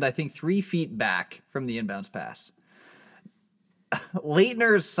stand, I think, 3 feet back from the inbounds pass.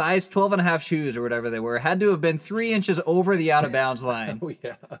 Laettner's size 12.5 shoes or whatever they were had to have been 3 inches over the out of bounds line. Oh,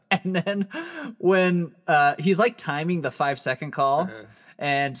 yeah. And then when he's like timing the 5-second call,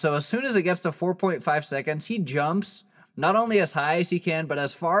 and so as soon as it gets to 4.5 seconds, he jumps not only as high as he can, but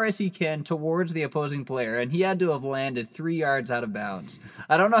as far as he can towards the opposing player, and he had to have landed 3 yards out of bounds.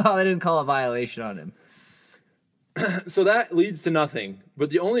 I don't know how they didn't call a violation on him. So that leads to nothing. But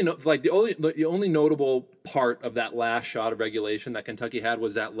the only notable part of that last shot of regulation that Kentucky had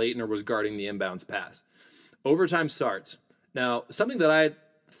was that Laettner was guarding the inbounds pass. Overtime starts. Now, something that I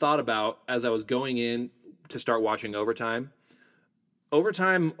thought about as I was going in to start watching overtime.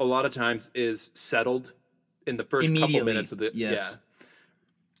 Overtime, a lot of times, is settled in the first couple minutes of the yes. Yeah.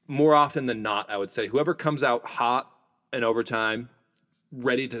 More often than not, I would say whoever comes out hot in overtime,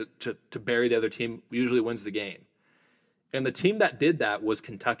 ready to bury the other team, usually wins the game. And the team that did that was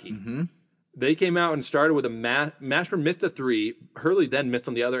Kentucky. Mm-hmm. They came out and started with a Mashburn missed a 3. Hurley then missed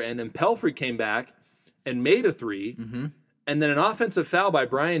on the other end, and Pelfrey came back and made a 3. Mm-hmm. And then an offensive foul by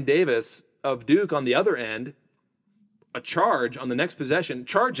Brian Davis of Duke on the other end. A charge on the next possession.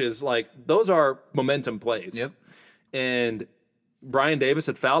 Charges, like, those are momentum plays. Yep. And Brian Davis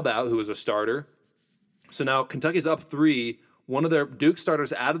had fouled out, who was a starter. So now Kentucky's up 3. One of their Duke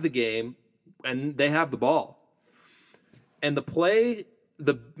starters out of the game, and they have the ball. And the play,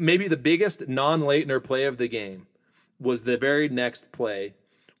 maybe the biggest non-Laettner play of the game was the very next play,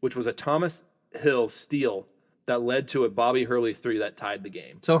 which was a Thomas Hill steal that led to a Bobby Hurley 3 that tied the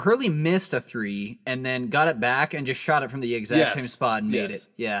game. So Hurley missed a 3 and then got it back and just shot it from the exact same spot and made it.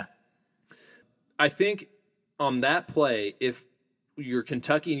 Yeah. I think on that play, if you're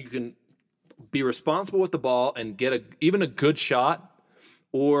Kentucky and you can be responsible with the ball and get even a good shot,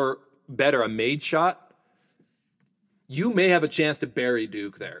 or better, a made shot, you may have a chance to bury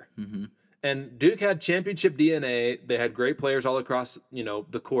Duke there. Mm-hmm. And Duke had championship DNA. They had great players all across,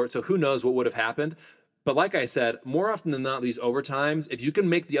 the court. So who knows what would have happened. But like I said, more often than not, these overtimes, if you can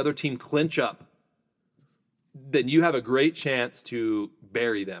make the other team clinch up, then you have a great chance to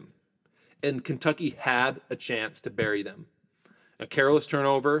bury them. And Kentucky had a chance to bury them. A careless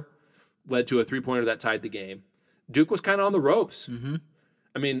turnover led to a 3-pointer that tied the game. Duke was kind of on the ropes. Mm-hmm.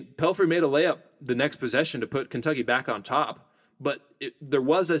 I mean, Pelfrey made a layup the next possession to put Kentucky back on top, but there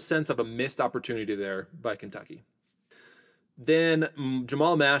was a sense of a missed opportunity there by Kentucky. Then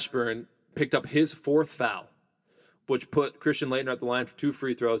Jamal Mashburn picked up his 4th foul, which put Christian Laettner at the line for 2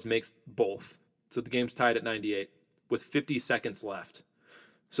 free throws, makes both. So the game's tied at 98 with 50 seconds left.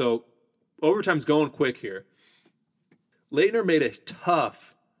 So overtime's going quick here. Laettner made a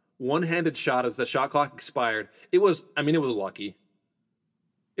tough one-handed shot as the shot clock expired. It was lucky.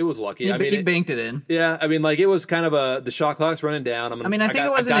 It was lucky. He banked it in. Yeah, it was kind of the shot clock's running down. I think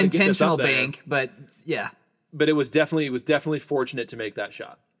it was an intentional bank, but yeah. But it was definitely fortunate to make that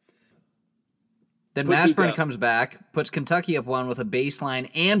shot. Then Mashburn comes back, puts Kentucky up 1 with a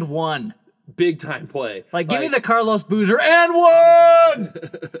baseline and 1. Big time play. Give me the Carlos Boozer and 1!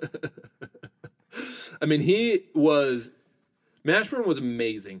 Mashburn was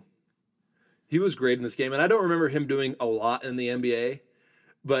amazing. He was great in this game, and I don't remember him doing a lot in the NBA.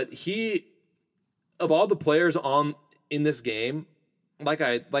 But of all the players in this game, like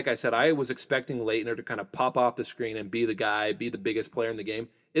I said, I was expecting Laettner to kind of pop off the screen and be the guy, be the biggest player in the game.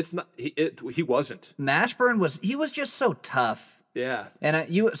 It's not. He wasn't. Mashburn was just so tough. Yeah. And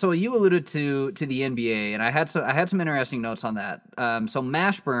you alluded to the NBA, and I had some interesting notes on that. So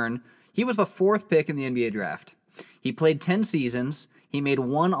Mashburn, he was the 4th pick in the NBA draft. He played 10 seasons. He made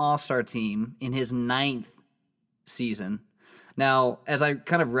 1 All-Star team in his 9th season. Now, as I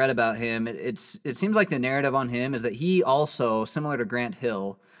kind of read about him, it seems like the narrative on him is that he also, similar to Grant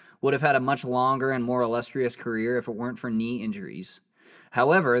Hill, would have had a much longer and more illustrious career if it weren't for knee injuries.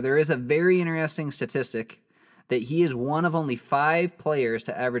 However, there is a very interesting statistic that he is one of only 5 players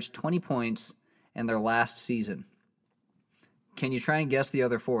to average 20 points in their last season. Can you try and guess the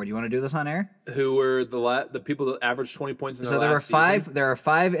other 4? Do you want to do this on air? Who were the people that averaged 20 points in their last season? So there are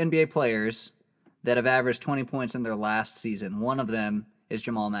 5 NBA players that have averaged 20 points in their last season. One of them is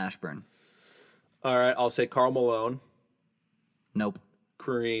Jamal Mashburn. All right, I'll say Karl Malone. Nope.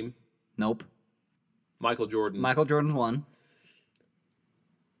 Kareem. Nope. Michael Jordan. Michael Jordan's 1.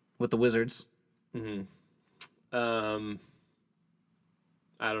 with the Wizards. I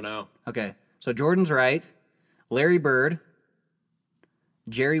don't know. Okay, so Jordan's right. Larry Bird,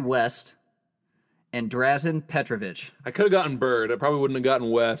 Jerry West, and Drazen Petrovic. I could have gotten Bird. I probably wouldn't have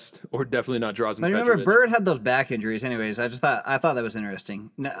gotten West, or definitely not Drazen But Petrovic. remember, Bird had those back injuries. Anyways, I thought that was interesting.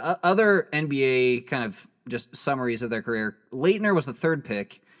 Now, other NBA kind of just summaries of their career. Laettner was the third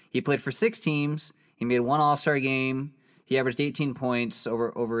pick. He played for 6 teams. He made 1 All-Star game. He averaged 18 points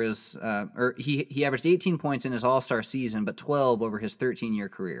over his, he averaged 18 points in his All-Star season, but 12 over his 13-year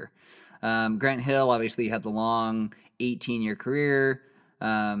career. Grant Hill obviously had the long 18-year career.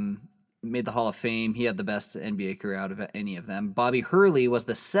 Made the Hall of Fame. He had the best NBA career out of any of them. Bobby Hurley was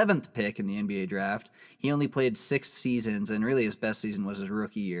the 7th pick in the NBA draft. He only played 6 seasons, and really his best season was his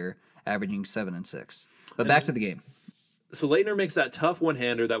rookie year, averaging 7 and 6. But back to the game. So Laettner makes that tough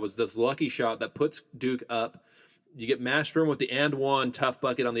one-hander that was this lucky shot that puts Duke up. You get Mashburn with the and one tough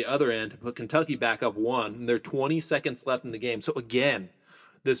bucket on the other end to put Kentucky back up 1. And there are 20 seconds left in the game. So again,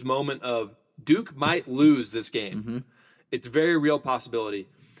 this moment of Duke might lose this game. It's a very real possibility.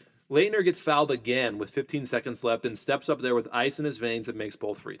 Laettner gets fouled again with 15 seconds left and steps up there with ice in his veins and makes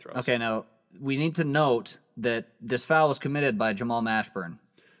both free throws. Okay, now we need to note that this foul was committed by Jamal Mashburn.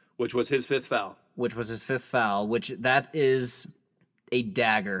 Which was his 5th foul. Which was his 5th foul, which that is a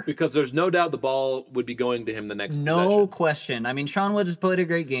dagger. Because there's no doubt the ball would be going to him the next No possession. question. I mean, Sean Woods has played a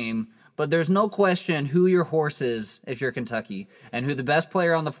great game, but there's no question who your horse is if you're Kentucky, and who the best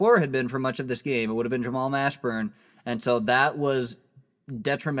player on the floor had been for much of this game. It would have been Jamal Mashburn, and so that was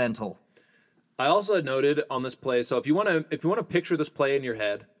detrimental. I also had noted on this play, so if you want to picture this play in your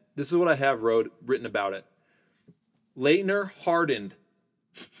head, this is what I have written about it. Laettner hardened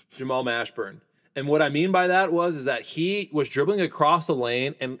Jamal Mashburn. And what I mean by that is that he was dribbling across the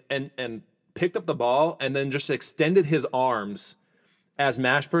lane and picked up the ball and then just extended his arms as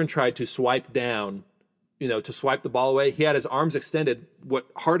Mashburn tried to swipe down, to swipe the ball away. He had his arms extended, what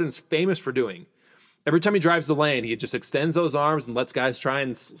Harden's famous for doing. Every time he drives the lane, he just extends those arms and lets guys try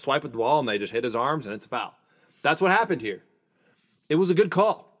and swipe at the ball, and they just hit his arms, and it's a foul. That's what happened here. It was a good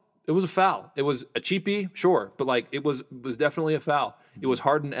call. It was a foul. It was a cheapie, sure, but it was definitely a foul. It was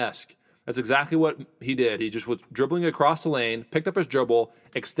Harden-esque. That's exactly what he did. He just was dribbling across the lane, picked up his dribble,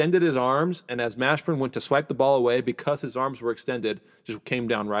 extended his arms, and as Mashburn went to swipe the ball away, because his arms were extended, just came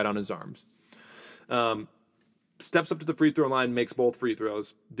down right on his arms. Steps up to the free throw line, makes both free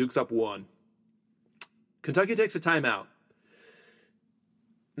throws. Duke's up 1. Kentucky takes a timeout.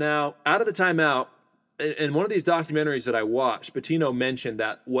 Now, out of the timeout, in one of these documentaries that I watched, Pitino mentioned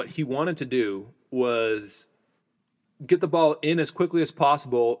that what he wanted to do was get the ball in as quickly as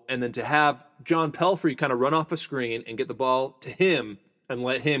possible and then to have John Pelfrey kind of run off a screen and get the ball to him and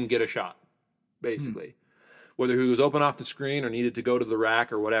let him get a shot, basically. Whether he was open off the screen or needed to go to the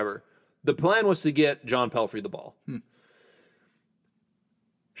rack or whatever. The plan was to get John Pelfrey the ball.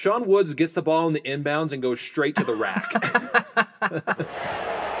 Sean Woods gets the ball in the inbounds and goes straight to the rack.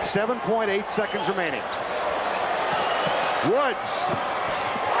 7.8 seconds remaining. Woods.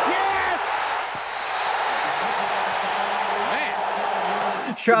 Yes!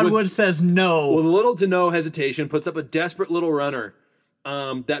 Man. Sean Woods says no. With little to no hesitation, puts up a desperate little runner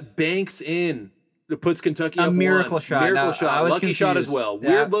that banks in. It puts Kentucky up 1. Miracle shot. Miracle Now, shot. I was Lucky shot as confused. well. Yeah.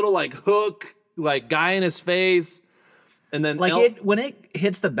 Weird little hook, guy in his face. And then when it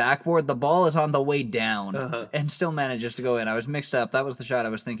hits the backboard, the ball is on the way down and still manages to go in. I was mixed up. That was the shot I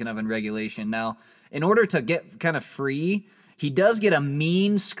was thinking of in regulation. Now, in order to get kind of free, he does get a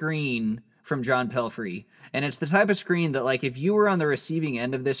mean screen from John Pelfrey. And it's the type of screen that, if you were on the receiving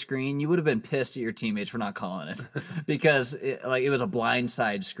end of this screen, you would have been pissed at your teammates for not calling it because it was a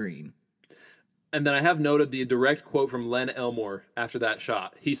blindside screen. And then I have noted the direct quote from Len Elmore after that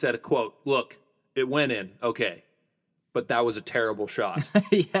shot. He said, quote, "Look, it went in, okay. But that was a terrible shot."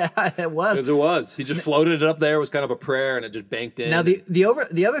 Yeah, it was. Because it was. He just floated it up there. It was kind of a prayer, and it just banked in. Now,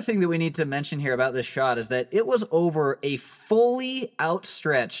 the other thing that we need to mention here about this shot is that it was over a fully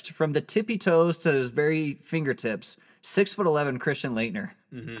outstretched, from the tippy toes to his very fingertips, 6'11" Christian Laettner.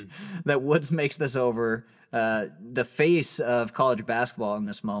 That Woods makes this over the face of college basketball in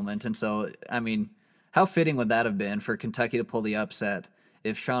this moment. And so, I mean, how fitting would that have been for Kentucky to pull the upset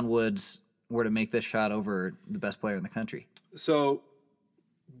if Sean Woods were to make this shot over the best player in the country? So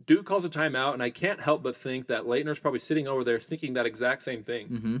Duke calls a timeout, and I can't help but think that Laettner's probably sitting over there thinking that exact same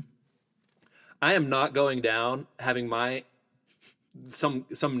thing. I am not going down having some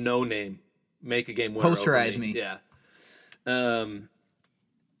no name make a game winner. Posterize over me. Yeah.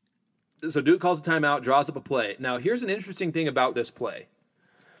 So Duke calls a timeout, draws up a play. Now, here's an interesting thing about this play.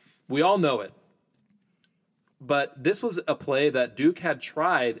 We all know it. But this was a play that Duke had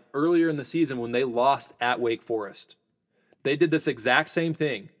tried earlier in the season when they lost at Wake Forest. They did this exact same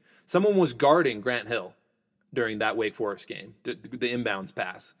thing. Someone was guarding Grant Hill during that Wake Forest game, the inbounds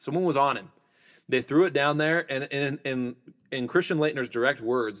pass. Someone was on him. They threw it down there, and in Christian Laettner's direct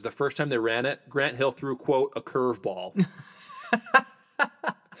words, the first time they ran it, Grant Hill threw, quote, a curveball.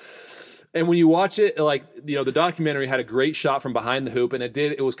 And when you watch it, the documentary had a great shot from behind the hoop, and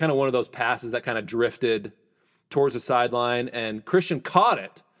it was kind of one of those passes that kind of drifted towards the sideline, and Christian caught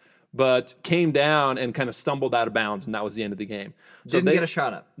it, but came down and kind of stumbled out of bounds, and that was the end of the game. So didn't get a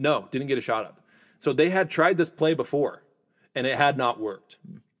shot up. No, didn't get a shot up. So they had tried this play before, and it had not worked.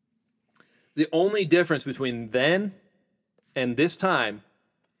 The only difference between then and this time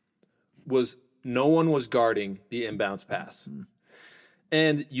was no one was guarding the inbounds pass.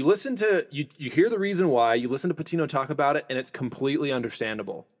 And you listen to, you hear the reason why, you listen to Pitino talk about it, and it's completely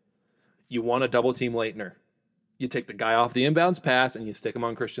understandable. You want to double team Laettner. You take the guy off the inbounds pass and you stick him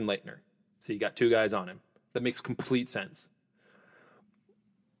on Christian Laettner. So you got two guys on him. That makes complete sense.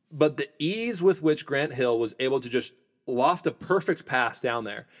 But the ease with which Grant Hill was able to just loft a perfect pass down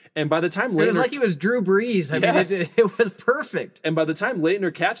there. And by the time Laettner... It was like he was Drew Brees. I mean, it was perfect. And by the time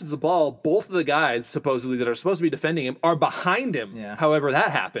Laettner catches the ball, both of the guys, supposedly, that are supposed to be defending him are behind him. Yeah. However that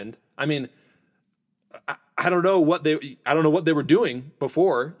happened. I mean, I don't know what they were doing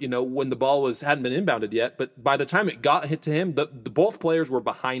before, when the ball hadn't been inbounded yet. But by the time it got hit to him, the both players were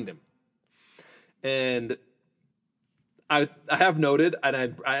behind him. And I have noted,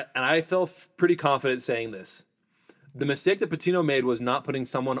 and I feel pretty confident saying this. The mistake that Pitino made was not putting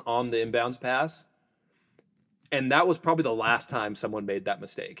someone on the inbounds pass, and that was probably the last time someone made that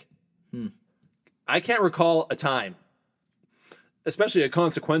mistake. I can't recall a time, especially a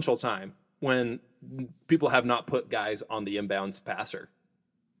consequential time, when people have not put guys on the inbounds passer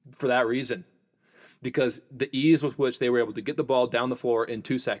for that reason, because the ease with which they were able to get the ball down the floor in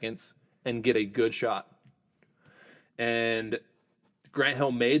 2 seconds and get a good shot. And Grant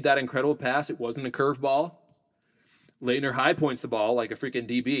Hill made that incredible pass. It wasn't a curveball. Laettner high points the ball like a freaking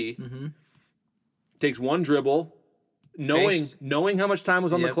DB. Takes one dribble, knowing how much time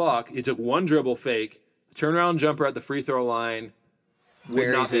was on the clock. He took one dribble fake, turnaround jumper at the free throw line, would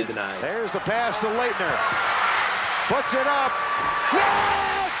not be denied. There's the pass to Laettner. Puts it up. Yes!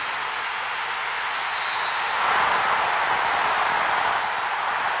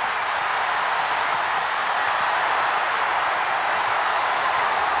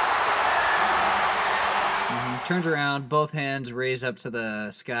 Turns around, both hands raised up to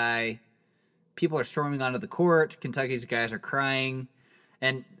the sky. People are storming onto the court. Kentucky's guys are crying.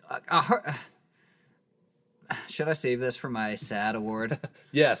 And should I save this for my sad award?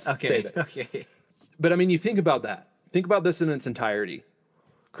 Yes, okay. save it. Okay. But I mean, you think about that. Think about this in its entirety.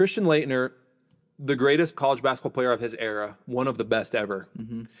 Christian Laettner, the greatest college basketball player of his era, one of the best ever,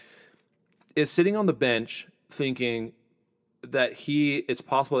 is sitting on the bench thinking that it's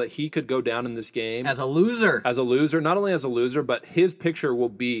possible that he could go down in this game as a loser. Not only as a loser, but his picture will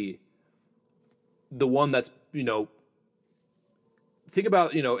be the one that's, think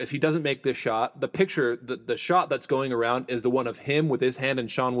about, if he doesn't make this shot, the picture, the shot that's going around is the one of him with his hand in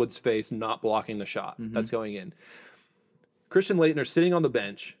Sean Wood's face, not blocking the shot that's going in. Christian Laettner sitting on the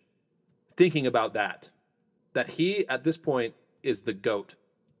bench thinking about that he, at this point, is the GOAT,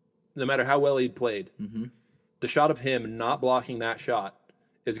 no matter how well he played. The shot of him not blocking that shot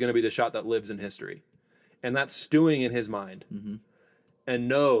is going to be the shot that lives in history. And that's stewing in his mind. And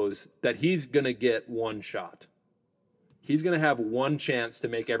knows that he's going to get one shot. He's going to have one chance to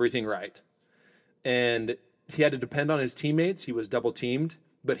make everything right. And he had to depend on his teammates. He was double teamed.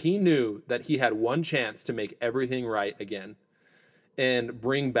 But he knew that he had one chance to make everything right again and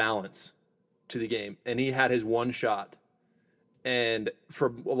bring balance to the game. And he had his one shot. And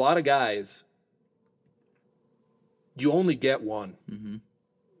for a lot of guys, you only get one.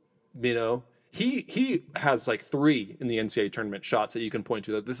 He has like 3 in the NCAA tournament shots that you can point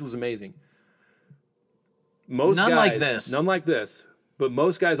to that this was amazing. None like this, but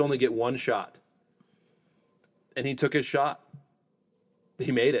most guys only get one shot. And he took his shot.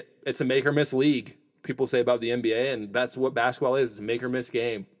 He made it. It's a make or miss league, people say about the NBA, and that's what basketball is. It's a make or miss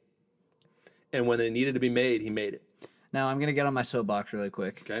game. And when it needed to be made, he made it. Now, I'm going to get on my soapbox really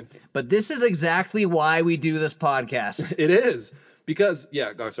quick. Okay. But this is exactly why we do this podcast. It is. Because,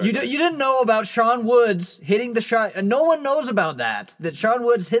 sorry. You didn't know about Sean Woods hitting the shot. And no one knows about that Sean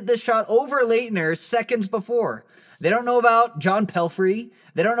Woods hit this shot over Laettner seconds before. They don't know about John Pelfrey.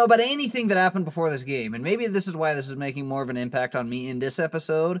 They don't know about anything that happened before this game. And maybe this is why this is making more of an impact on me in this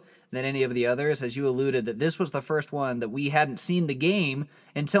episode than any of the others, as you alluded that this was the first one that we hadn't seen the game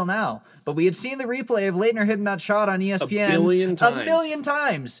until now. But we had seen the replay of Laettner hitting that shot on ESPN a million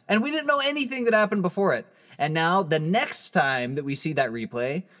times. And we didn't know anything that happened before it. And now the next time that we see that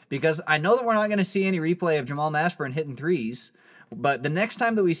replay, because I know that we're not going to see any replay of Jamal Mashburn hitting threes, but the next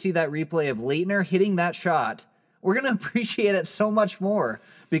time that we see that replay of Laettner hitting that shot, we're going to appreciate it so much more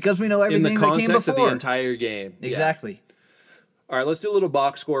because we know everything that came before. In the context of the entire game. Exactly. Yeah. All right, let's do a little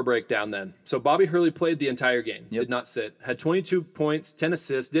box score breakdown then. So Bobby Hurley played the entire game, did not sit, had 22 points, 10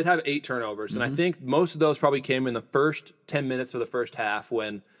 assists, did have 8 turnovers. And I think most of those probably came in the first 10 minutes of the first half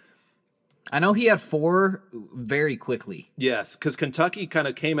when... I know he had 4 very quickly. Yes, because Kentucky kind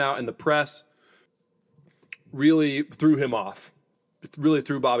of came out and the press really threw him off, really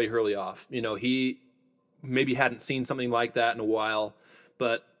threw Bobby Hurley off. He maybe hadn't seen something like that in a while,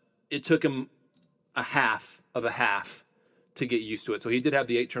 but it took him a half to get used to it. So he did have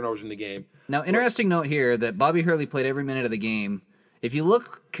the 8 turnovers in the game. Now, interesting note here that Bobby Hurley played every minute of the game. If you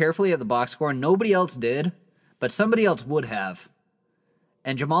look carefully at the box score, nobody else did, but somebody else would have.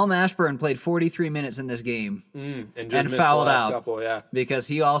 And Jamal Mashburn played 43 minutes in this game and fouled out couple, because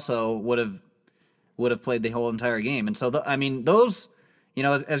he also would have played the whole entire game. And so, those,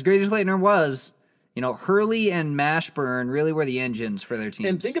 as great as Laettner was, Hurley and Mashburn really were the engines for their teams.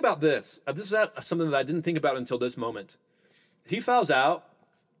 And think about this. This is something that I didn't think about until this moment. He fouls out.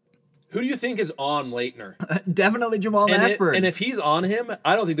 Who do you think is on Laettner? Definitely Jamal Mashburn. And if he's on him,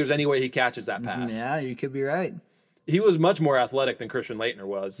 I don't think there's any way he catches that pass. Yeah, you could be right. He was much more athletic than Christian Laettner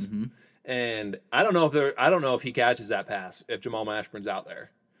was, and I don't know if he catches that pass if Jamal Mashburn's out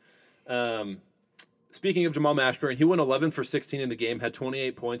there. Speaking of Jamal Mashburn, he went 11 for 16 in the game, had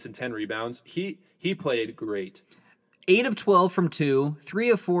 28 points and 10 rebounds. He played great. 8 of 12 from 2, 3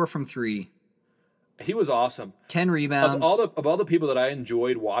 of 4 from 3. He was awesome. 10 rebounds. Of all the people that I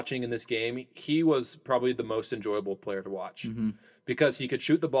enjoyed watching in this game, he was probably the most enjoyable player to watch because he could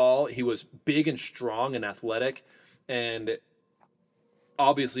shoot the ball. He was big and strong and athletic. And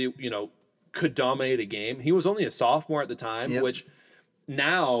obviously, could dominate a game. He was only a sophomore at the time, which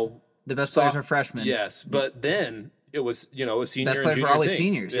now... The best players are freshmen. Yes, but then it was, a senior best players were always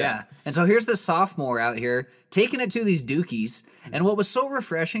seniors, yeah. And so here's the sophomore out here taking it to these Dukies. And what was so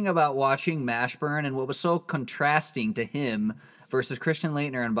refreshing about watching Mashburn and what was so contrasting to him versus Christian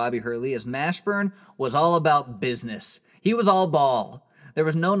Laettner and Bobby Hurley is Mashburn was all about business. He was all ball. There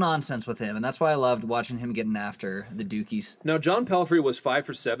was no nonsense with him, and that's why I loved watching him getting after the Dukies. Now, John Pelfrey was 5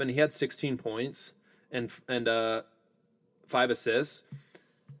 for 7. He had 16 points and 5 assists.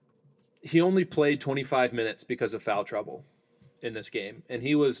 He only played 25 minutes because of foul trouble in this game, and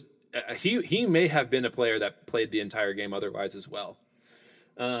he was he may have been a player that played the entire game otherwise as well.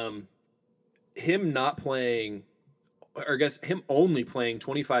 Him not playing, or I guess him only playing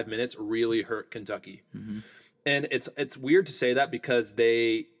 25 minutes really hurt Kentucky. And it's weird to say that because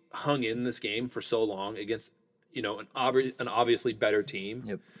they hung in this game for so long against, an obviously better team.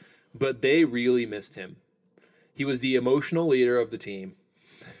 Yep. But they really missed him. He was the emotional leader of the team.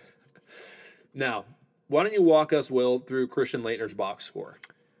 Now, why don't you walk us, Will, through Christian Laettner's box score?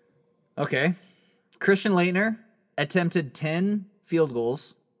 Okay. Christian Laettner attempted 10 field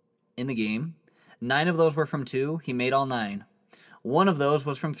goals in the game. 9 of those were from 2. He made all 9. 1 of those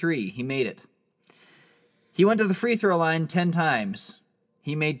was from 3. He made it. He went to the free throw line 10 times.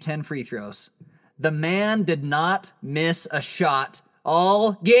 He made 10 free throws. The man did not miss a shot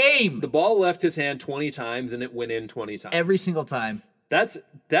all game. The ball left his hand 20 times and it went in 20 times. Every single time.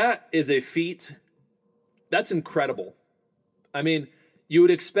 That is a feat. That's incredible. I mean, you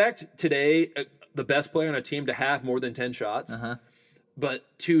would expect today the best player on a team to have more than 10 shots. But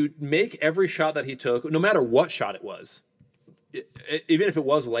to make every shot that he took, no matter what shot it was, even if it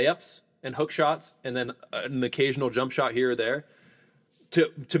was layups and hook shots and then an occasional jump shot here or there,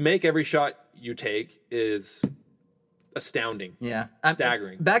 to make every shot you take is astounding. Yeah.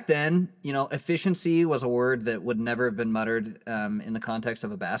 Staggering. Back then, efficiency was a word that would never have been muttered in the context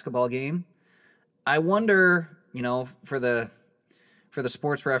of a basketball game. I wonder, for the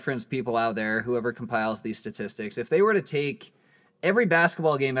sports reference people out there, whoever compiles these statistics, if they were to take every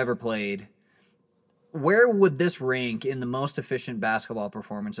basketball game ever played, where would this rank in the most efficient basketball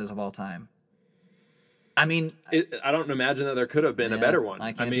performances of all time? I mean, I don't imagine that there could have been a better one.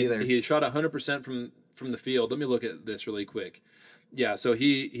 I can't either. He shot 100% from the field. Let me look at this really quick. Yeah, so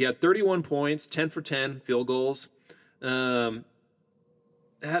he had 31 points, 10 for 10 field goals.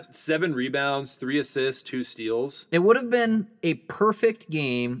 had 7 rebounds, 3 assists, 2 steals. It would have been a perfect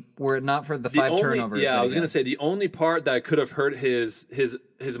game were it not for the 5 turnovers. Yeah, I was going to say the only part that could have hurt his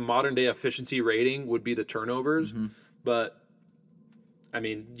modern day efficiency rating would be the turnovers. Mm-hmm. But I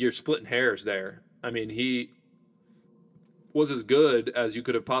mean, you're splitting hairs there. I mean, he was as good as you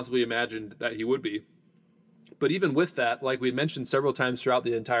could have possibly imagined that he would be. But even with that, like we mentioned several times throughout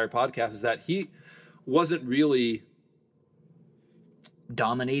the entire podcast, is that he wasn't really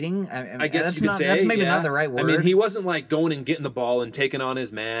dominating. I guess you could say that's maybe not the right word. I mean, he wasn't like going and getting the ball and taking on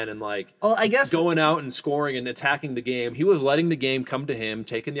his man and like I guess going out and scoring and attacking the game. He was letting the game come to him,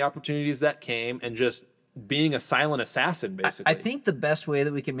 taking the opportunities that came, and just being a silent assassin, basically. I think the best way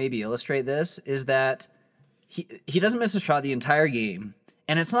that we can maybe illustrate this is that he doesn't miss a shot the entire game,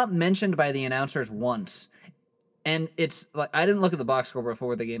 and it's not mentioned by the announcers once. And it's like, I didn't look at the box score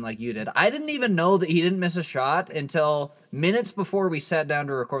before the game like you did. I didn't even know that he didn't miss a shot until minutes before we sat down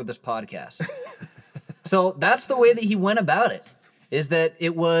to record this podcast. So that's the way that he went about it, is that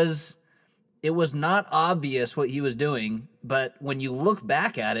it was not obvious what he was doing, but when you look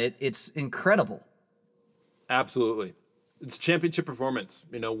back at it, it's incredible. Absolutely. It's championship performance,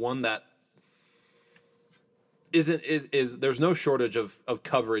 one that is there's no shortage of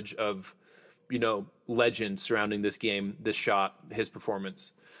coverage of, legend surrounding this game, this shot, his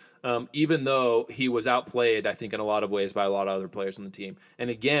performance. Even though he was outplayed, I think, in a lot of ways by a lot of other players on the team. And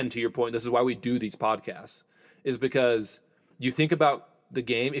again, to your point, this is why we do these podcasts, is because you think about the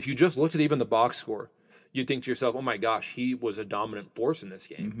game. If you just looked at even the box score, you'd think to yourself, oh my gosh, he was a dominant force in this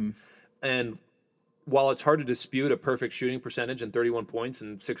game. Mm-hmm. And while it's hard to dispute a perfect shooting percentage and 31 points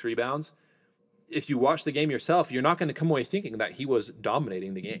and 6 rebounds, if you watch the game yourself, you're not going to come away thinking that he was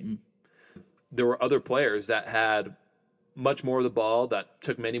dominating the game. Mm-hmm. There were other players that had much more of the ball, that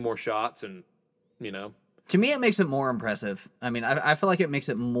took many more shots, and, To me, it makes it more impressive. I mean, I feel like it makes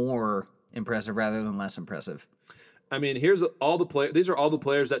it more impressive rather than less impressive. I mean, these are all the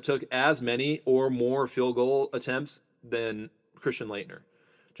players that took as many or more field goal attempts than Christian Laettner.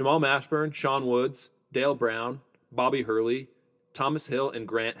 Jamal Mashburn, Sean Woods, Dale Brown, Bobby Hurley, Thomas Hill, and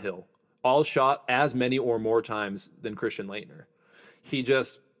Grant Hill all shot as many or more times than Christian Laettner. He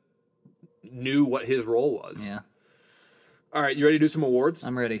just knew what his role was. Yeah. All right, you ready to do some awards?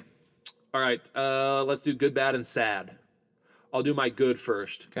 I'm ready. All right, let's do good, bad, and sad. I'll do my good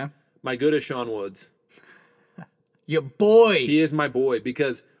first. Okay. My good is Sean Woods. Your boy. He is my boy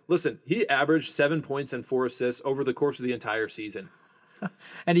because, listen, he averaged 7 points and 4 assists over the course of the entire season.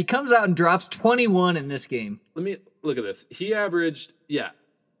 And he comes out and drops 21 in this game. Let me look at this. He averaged,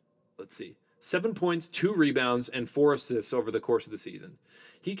 7 points, 2 rebounds, and 4 assists over the course of the season.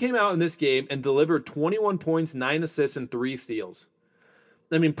 He came out in this game and delivered 21 points, 9 assists, and 3 steals.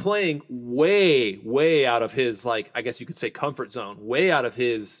 I mean, playing way, way out of his, I guess you could say comfort zone, way out of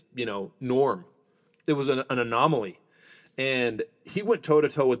his, norm. It was an anomaly. And he went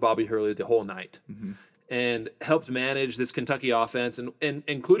toe-to-toe with Bobby Hurley the whole night. Mm-hmm. And helped manage this Kentucky offense, and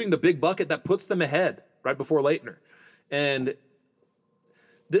including the big bucket that puts them ahead right before Laettner. And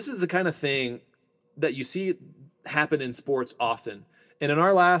this is the kind of thing that you see happen in sports often. And in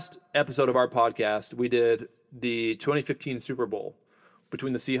our last episode of our podcast, we did the 2015 Super Bowl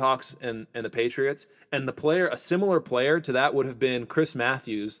between the Seahawks and the Patriots. And a similar player to that would have been Chris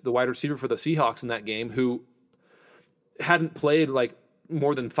Matthews, the wide receiver for the Seahawks in that game, who hadn't played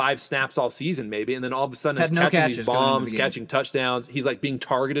more than 5 snaps all season, maybe, and then all of a sudden is catching these bombs, catching touchdowns. He's being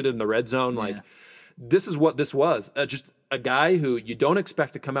targeted in the red zone. Yeah. This is what this was. Just a guy who you don't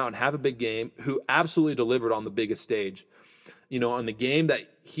expect to come out and have a big game, who absolutely delivered on the biggest stage. On the game that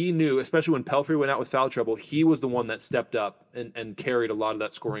he knew, especially when Pelfrey went out with foul trouble, he was the one that stepped up and carried a lot of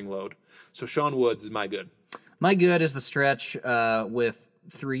that scoring load. So Sean Woods is my good. My good is the stretch with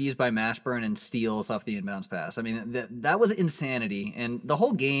threes by Mashburn and steals off the inbounds pass. I mean, that was insanity. And the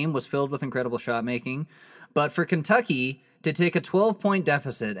whole game was filled with incredible shot making. But for Kentucky to take a 12-point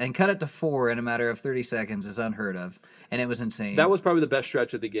deficit and cut it to 4 in a matter of 30 seconds is unheard of. And it was insane. That was probably the best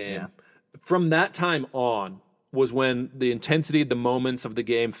stretch of the game. Yeah. From that time on was when the intensity, the moments of the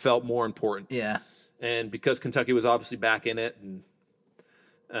game felt more important. Yeah. And because Kentucky was obviously back in it, and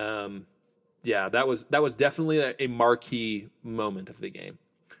that was definitely a marquee moment of the game.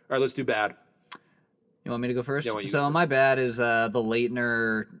 All right, let's do bad. You want me to go first? Yeah, go so first. My bad is the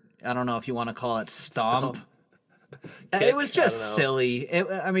Laettner, I don't know if you want to call it stomp. It was just silly.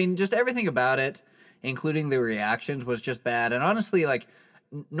 Just everything about it, including the reactions, was just bad. And honestly,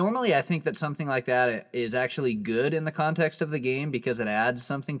 normally I think that something like that is actually good in the context of the game because it adds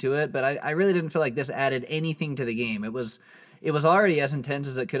something to it. But I really didn't feel like this added anything to the game. It was already as intense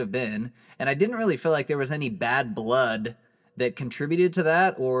as it could have been. And I didn't really feel like there was any bad blood that contributed to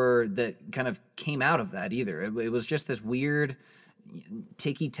that or that kind of came out of that either. It was just this weird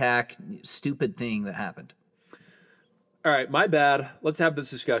ticky-tack stupid thing that happened. All right, my bad. Let's have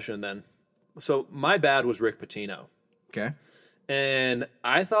this discussion then. So my bad was Rick Pitino. Okay. And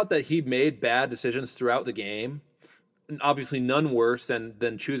I thought that he made bad decisions throughout the game. And obviously none worse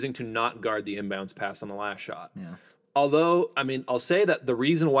than choosing to not guard the inbounds pass on the last shot. Yeah. Although, I mean, I'll say that the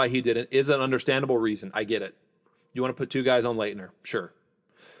reason why he didn't is an understandable reason. I get it. You want to put 2 guys on Laettner? Sure.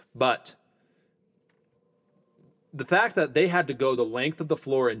 But the fact that they had to go the length of the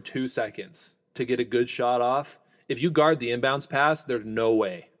floor in 2 seconds to get a good shot off, if you guard the inbounds pass, there's no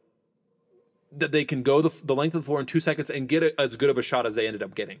way that they can go the length of the floor in 2 seconds and get as good of a shot as they ended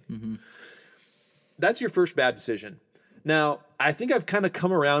up getting. Mm-hmm. That's your first bad decision. Now, I think I've kind of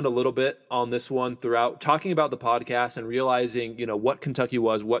come around a little bit on this one throughout talking about the podcast and realizing, what Kentucky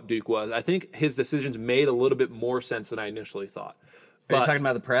was, what Duke was. I think his decisions made a little bit more sense than I initially thought. Are you talking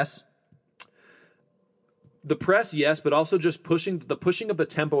about the press? The press, yes, but also just pushing of the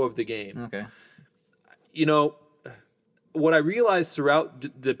tempo of the game. Okay. What I realized throughout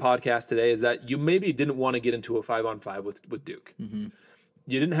the podcast today is that you maybe didn't want to get into a 5-on-5 with Duke. Mm-hmm.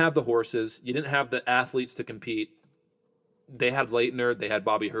 You didn't have the horses. You didn't have the athletes to compete. They had Laettner, they had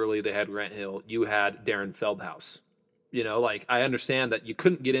Bobby Hurley, they had Grant Hill. You had Darren Feldhaus. I understand that you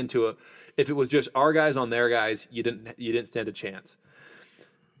couldn't get into if it was just our guys on their guys, you didn't stand a chance.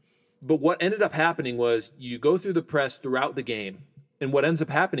 But what ended up happening was you go through the press throughout the game, and what ends up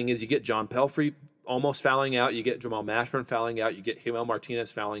happening is you get John Pelfrey almost fouling out, you get Jamal Mashburn fouling out, you get Jamel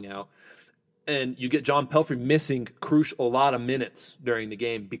Martinez fouling out, and you get John Pelfrey missing a lot of minutes during the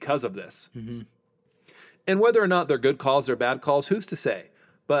game because of this. Mm-hmm. And whether or not they're good calls or bad calls, who's to say?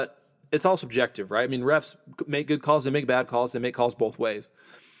 But it's all subjective, right? I mean, refs make good calls, they make bad calls, they make calls both ways.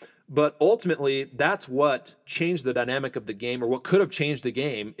 But ultimately, that's what changed the dynamic of the game, or what could have changed the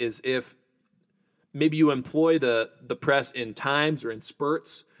game, is if maybe you employ the press in times or in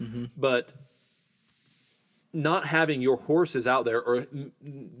spurts, mm-hmm. but not having your horses out there, or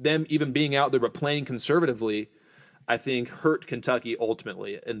them even being out there but playing conservatively, I think hurt Kentucky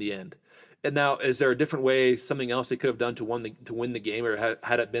ultimately in the end. And now, is there a different way, something else they could have done to win the game, or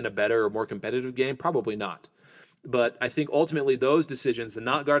had it been a better or more competitive game? Probably not. But I think ultimately those decisions, the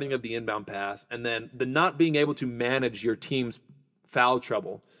not guarding of the inbound pass, and then the not being able to manage your team's foul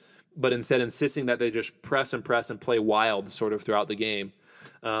trouble, but instead insisting that they just press and play wild sort of throughout the game,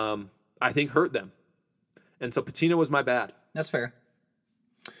 I think hurt them. And so Pitino was my bad. That's fair.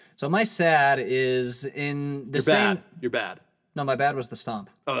 So my sad is in the same... You're bad. No, my bad was the stomp.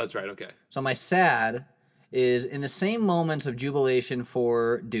 Oh, that's right. Okay. So my sad is in the same moments of jubilation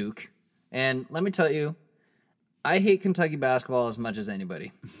for Duke. And let me tell you, I hate Kentucky basketball as much as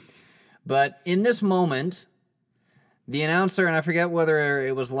anybody. But in this moment, the announcer, and I forget whether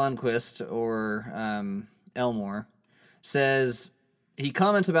it was Lundquist or Elmore, he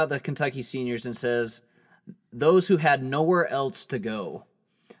comments about the Kentucky seniors and says, those who had nowhere else to go.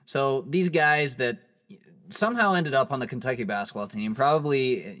 So these guys that somehow ended up on the Kentucky basketball team,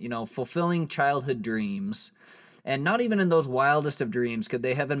 probably, fulfilling childhood dreams. And not even in those wildest of dreams could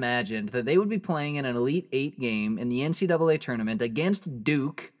they have imagined that they would be playing in an Elite Eight game in the NCAA tournament against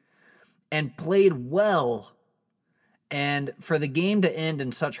Duke and played well. And for the game to end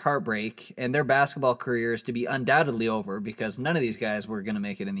in such heartbreak and their basketball careers to be undoubtedly over, because none of these guys were going to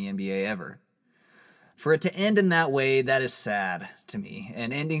make it in the NBA ever. For it to end in that way, that is sad to me.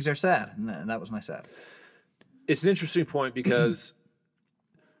 And endings are sad. And that was my sad. It's an interesting point because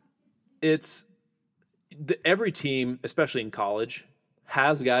every team, especially in college,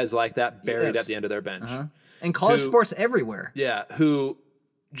 has guys like that buried at the end of their bench. Uh-huh. And college sports everywhere. Yeah, who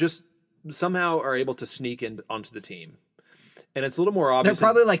just somehow are able to sneak in onto the team. And it's a little more obvious. They're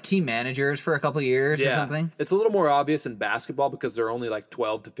probably like team managers for a couple of years or something. It's a little more obvious in basketball because there are only like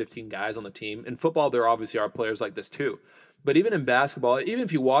 12 to 15 guys on the team. In football, there obviously are players like this too. But even in basketball, even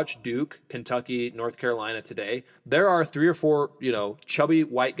if you watch Duke, Kentucky, North Carolina today, there are 3 or 4, chubby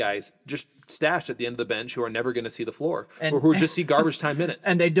white guys just stashed at the end of the bench who are never going to see the floor, or who just see garbage time minutes.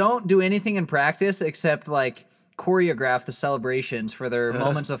 And they don't do anything in practice except like choreograph the celebrations for their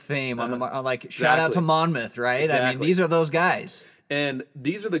moments of fame shout out to Monmouth, right? Exactly. I mean, these are those guys. And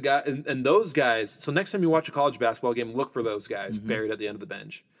these are the guys, and those guys. So next time you watch a college basketball game, look for those guys buried at the end of the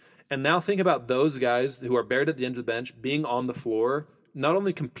bench. And now think about those guys who are buried at the end of the bench being on the floor, not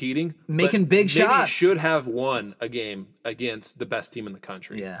only competing, making big shots. Should have won a game against the best team in the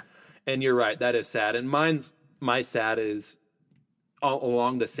country. Yeah. And you're right, that is sad. And my sad is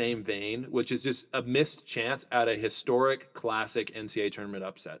along the same vein, which is just a missed chance at a historic, classic NCAA tournament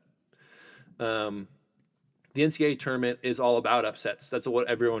upset. The NCAA tournament is all about upsets. That's what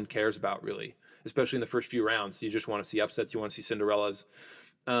everyone cares about, really, especially in the first few rounds. You just want to see upsets. You want to see Cinderellas.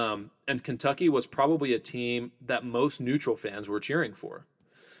 And Kentucky was probably a team that most neutral fans were cheering for.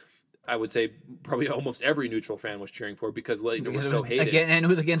 I would say probably almost every neutral fan was cheering for because Laettner was so hated. And it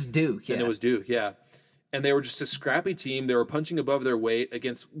was against Duke. Yeah. And it was Duke, yeah. And they were just a scrappy team. They were punching above their weight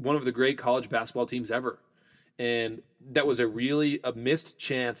against one of the great college basketball teams ever. And that was a missed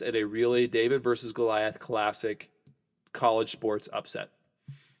chance at a really David versus Goliath classic college sports upset.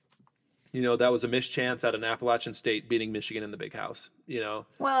 That was a missed chance at an Appalachian State beating Michigan in the Big House,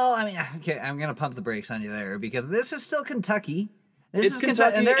 Well, I mean, okay, I'm going to pump the brakes on you there because this is still Kentucky. It's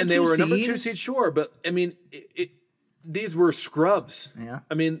Kentucky, and they were a number 2 seed, sure. But, I mean, these were scrubs. Yeah.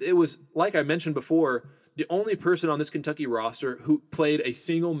 I mean, it was, like I mentioned before, the only person on this Kentucky roster who played a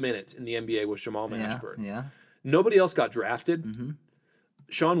single minute in the NBA was Jamal Mashburn. Yeah. Nobody else got drafted. Mm-hmm.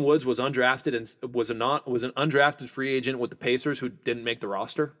 Sean Woods was undrafted and was an undrafted free agent with the Pacers who didn't make the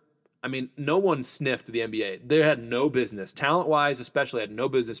roster. I mean, no one sniffed the NBA. They had no business, talent-wise especially, had no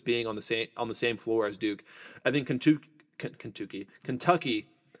business being on the same floor as Duke. I think Kentucky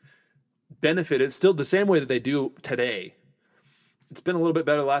benefited still the same way that they do today. It's been a little bit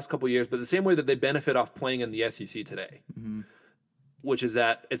better the last couple of years, but the same way that they benefit off playing in the SEC today, which is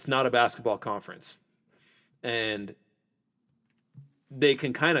that it's not a basketball conference. And they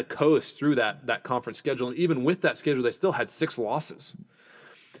can kind of coast through that conference schedule. And even with that schedule, they still had 6 losses.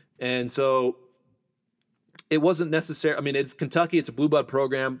 And so it wasn't necessary. I mean, it's Kentucky. It's a blue blood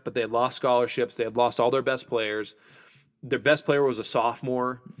program, but they had lost scholarships. They had lost all their best players. Their best player was a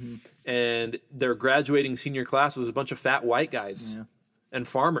sophomore, and their graduating senior class was a bunch of fat white guys and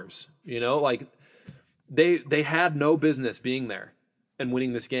farmers. Like they had no business being there and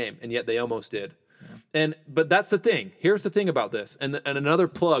winning this game, and yet they almost did. But that's the thing. Here's the thing about this, and another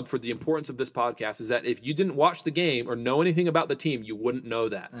plug for the importance of this podcast is that if you didn't watch the game or know anything about the team, you wouldn't know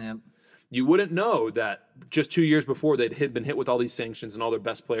that. Yep. You wouldn't know that just 2 years before they'd been hit with all these sanctions and all their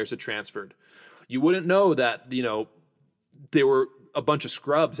best players had transferred. You wouldn't know that there were a bunch of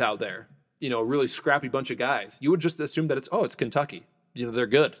scrubs out there, a really scrappy bunch of guys. You would just assume that it's Kentucky. They're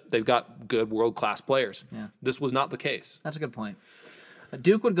good. They've got good world-class players. Yeah. This was not the case. That's a good point.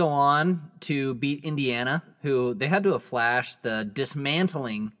 Duke would go on to beat Indiana, who they had to have flashed the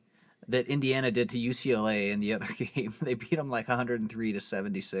dismantling that Indiana did to UCLA in the other game. They beat them like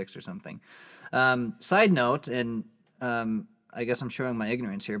 103-76 or something. Side note, and I guess I'm showing my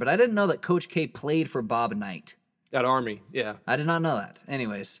ignorance here, but I didn't know that Coach K played for Bob Knight. At Army, yeah. I did not know that.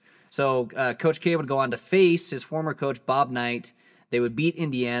 Anyways, so Coach K would go on to face his former coach, Bob Knight. They would beat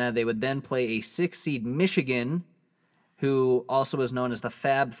Indiana. They would then play a 6-seed Michigan, who also was known as the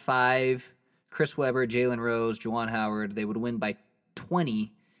Fab Five, Chris Webber, Jalen Rose, Juwan Howard. They would win by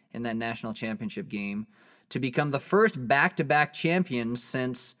 20 in that national championship game to become the first back-to-back champions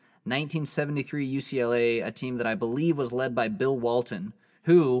since 1973 UCLA, a team that I believe was led by Bill Walton,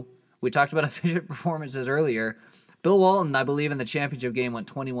 who, we talked about efficient performances earlier. Bill Walton, I believe, in the championship game went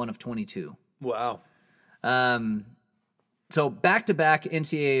 21 of 22. Wow. So back-to-back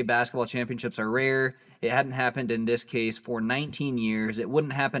NCAA basketball championships are rare. It hadn't happened in this case for 19 years. It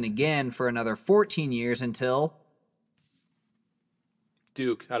wouldn't happen again for another 14 years until...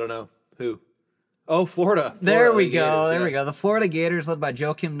 Duke. I don't know. Who? Oh, Florida. There we go. Gators, there we go. The Florida Gators led by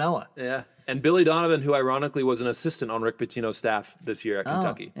Joakim Noah. Yeah. And Billy Donovan, who ironically was an assistant on Rick Pitino's staff this year at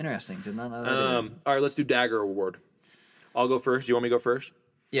Kentucky. Interesting. Did not know that either. All right, let's do Dagger Award. I'll go first. Do you want me to go first?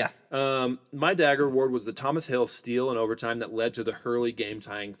 Yeah. My Dagger Award was the Thomas Hill steal in overtime that led to the Hurley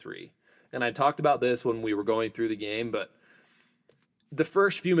game-tying 3. And I talked about this when we were going through the game, but the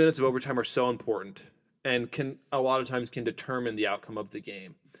first few minutes of overtime are so important and can a lot of times can determine the outcome of the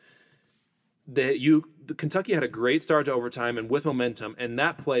game. Kentucky had a great start to overtime and with momentum, and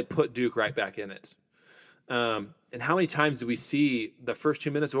that play put Duke right back in it. And how many times do we see the first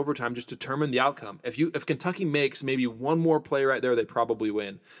 2 minutes of overtime just determine the outcome? If Kentucky makes maybe one more play right there, they probably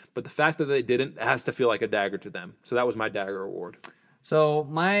win. But the fact that they didn't has to feel like a dagger to them. So that was my Dagger Award. So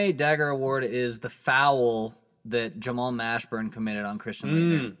my Dagger Award is the foul that Jamal Mashburn committed on Christian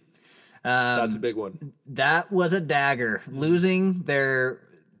Laettner. That's a big one. That was a dagger. Losing their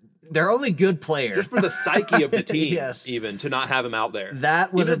only good player. Just for the psyche of the team, Yes. even, to not have him out there.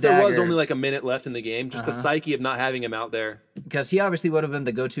 That was even a if there dagger. was only like a minute left in the game, just the psyche of not having him out there. Because he obviously would have been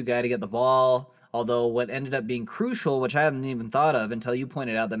the go-to guy to get the ball, although what ended up being crucial, which I hadn't even thought of until you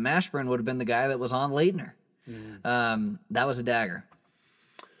pointed out, that Mashburn would have been the guy that was on Laettner. That was a dagger.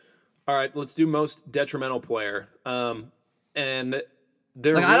 All right, let's do most detrimental player. And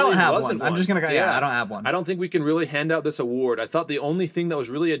There Like, really I don't have wasn't one. I'm just gonna go. Yeah, I don't have one. I don't think we can really hand out this award. I thought the only thing that was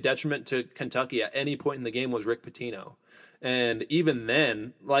really a detriment to Kentucky at any point in the game was Rick Pitino. And even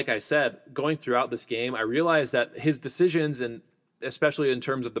then, like I said, going throughout this game, I realized that his decisions, and especially in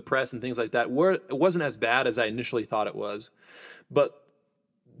terms of the press and things like that, it wasn't as bad as I initially thought it was. But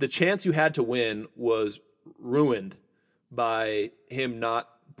the chance you had to win was ruined by him not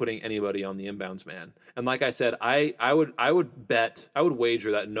putting anybody on the inbounds man. And like I said, I would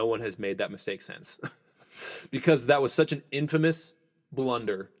wager that no one has made that mistake since. Because that was such an infamous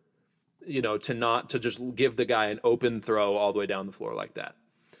blunder, to just give the guy an open throw all the way down the floor like that.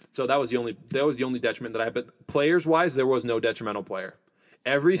 So that was the only detriment that I had. But players wise, there was no detrimental player.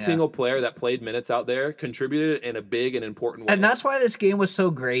 Every single player that played minutes out there contributed in a big and important way. And that's why this game was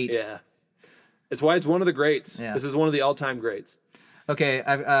so great. Yeah. It's why it's one of the greats. Yeah. This is one of the all-time greats. Okay,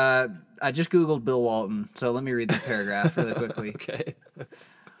 I just Googled Bill Walton, so let me read this paragraph really quickly. Okay.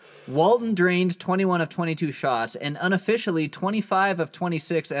 Walton drained 21 of 22 shots and unofficially 25 of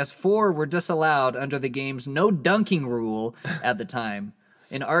 26, as 4 were disallowed under the game's no dunking rule at the time,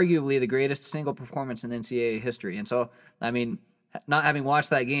 in arguably the greatest single performance in NCAA history. And so, I mean, not having watched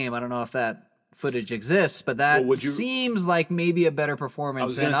that game, I don't know if that footage exists, but that seems like maybe a better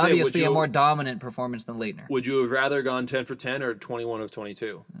performance and obviously a more dominant performance than Laettner. Would you have rather gone 10 for 10 or 21 of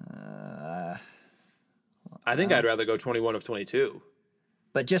 22? I think I'd rather go 21 of 22.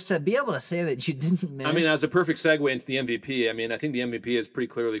 But just to be able to say that you didn't miss... I mean, as a perfect segue into the MVP, I think the MVP is pretty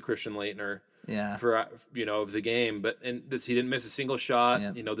clearly Christian Laettner. Yeah. For of the game, but he didn't miss a single shot.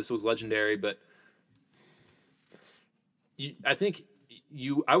 Yeah. This was legendary, but I think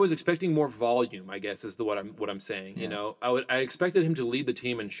I was expecting more volume, I guess is what I'm saying. Yeah. I expected him to lead the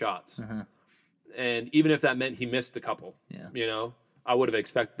team in shots. And even if that meant he missed a couple, I would have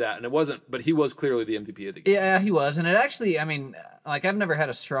expected that, and it wasn't, but he was clearly the MVP of the game. Yeah, he was. And it actually, I've never had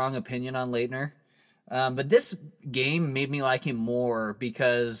a strong opinion on Laettner, but this game made me like him more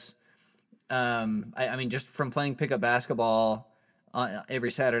because just from playing pickup basketball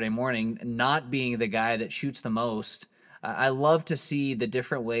every Saturday morning, not being the guy that shoots the most, I love to see the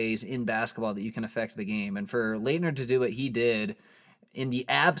different ways in basketball that you can affect the game. And for Laettner to do what he did in the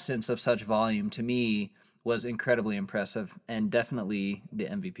absence of such volume, to me, was incredibly impressive and definitely the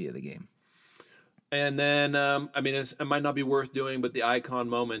MVP of the game. And then, it might not be worth doing, but the icon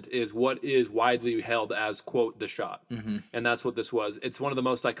moment is what is widely held as, quote, the shot. And that's what this was. It's one of the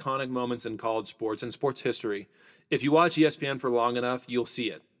most iconic moments in college sports and sports history. If you watch ESPN for long enough, you'll see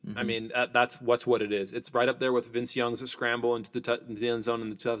it. That's what it is. It's right up there with Vince Young's scramble into the end zone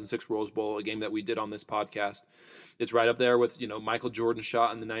in the 2006 Rose Bowl, a game that we did on this podcast. It's right up there with, Michael Jordan's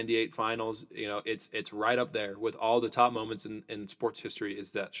shot in the 98 finals. It's right up there with all the top moments in sports history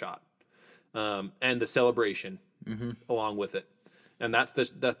is that shot. And the celebration along with it. And that's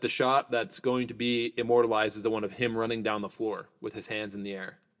the shot that's going to be immortalized as the one of him running down the floor with his hands in the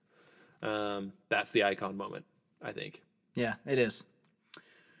air. That's the icon moment, I think. Yeah, it is.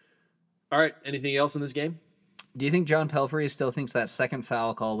 All right. Anything else in this game? Do you think John Pelphrey still thinks that second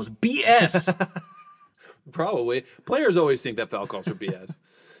foul call was BS? Probably. Players always think that foul calls are BS.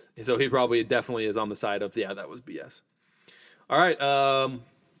 So he probably definitely is on the side of, that was BS. All right.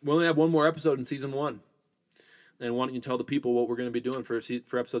 We only have one more episode in season 1. And why don't you tell the people what we're going to be doing for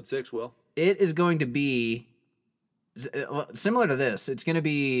episode 6, Will? It is going to be similar to this. It's going to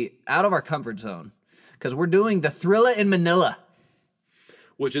be out of our comfort zone because we're doing the Thrilla in Manila.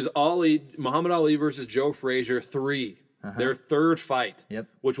 Which is Muhammad Ali versus Joe Frazier 3. Their third fight. Yep.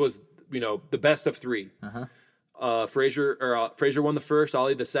 Which was, the best of 3. Frazier won the first,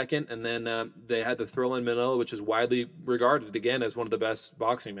 Ali the second, and then they had the Thrilla in Manila, which is widely regarded again as one of the best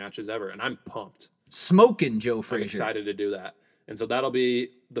boxing matches ever, and I'm pumped. Smoking Joe Frazier. I'm excited to do that, and so that'll be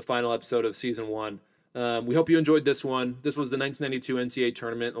the final episode of season 1. We hope you enjoyed this one. This was the 1992 NCAA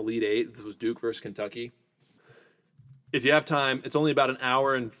tournament, Elite 8. This was Duke versus Kentucky. If you have time, it's only about an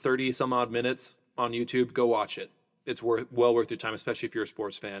hour and 30 some odd minutes on YouTube. Go watch it. It's well worth your time, especially if you're a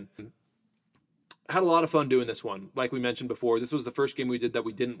sports fan. Had a lot of fun doing this one. Like we mentioned before, this was the first game we did that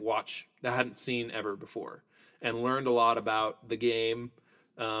we didn't watch, that I hadn't seen ever before, and learned a lot about the game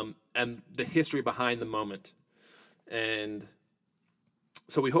and the history behind the moment. And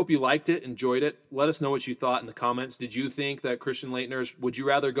so we hope you liked it, enjoyed it. Let us know what you thought in the comments. Did you think that Christian Laettner's, would you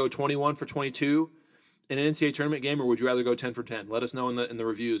rather go 21 for 22 in an NCAA tournament game, or would you rather go 10 for 10? Let us know in the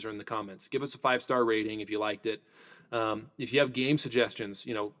reviews or in the comments. Give us a 5-star rating if you liked it. If you have game suggestions,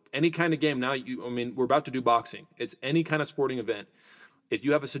 any kind of game now, we're about to do boxing. It's any kind of sporting event. If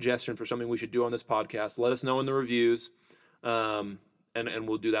you have a suggestion for something we should do on this podcast, let us know in the reviews, and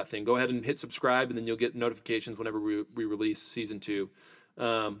we'll do that thing. Go ahead and hit subscribe, and then you'll get notifications whenever we release season 2.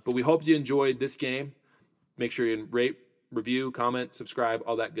 But we hope you enjoyed this game. Make sure you rate, review, comment, subscribe,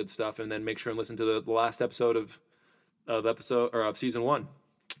 all that good stuff, and then make sure and listen to the last episode of season 1.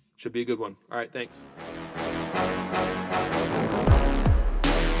 Should be a good one. All right, thanks.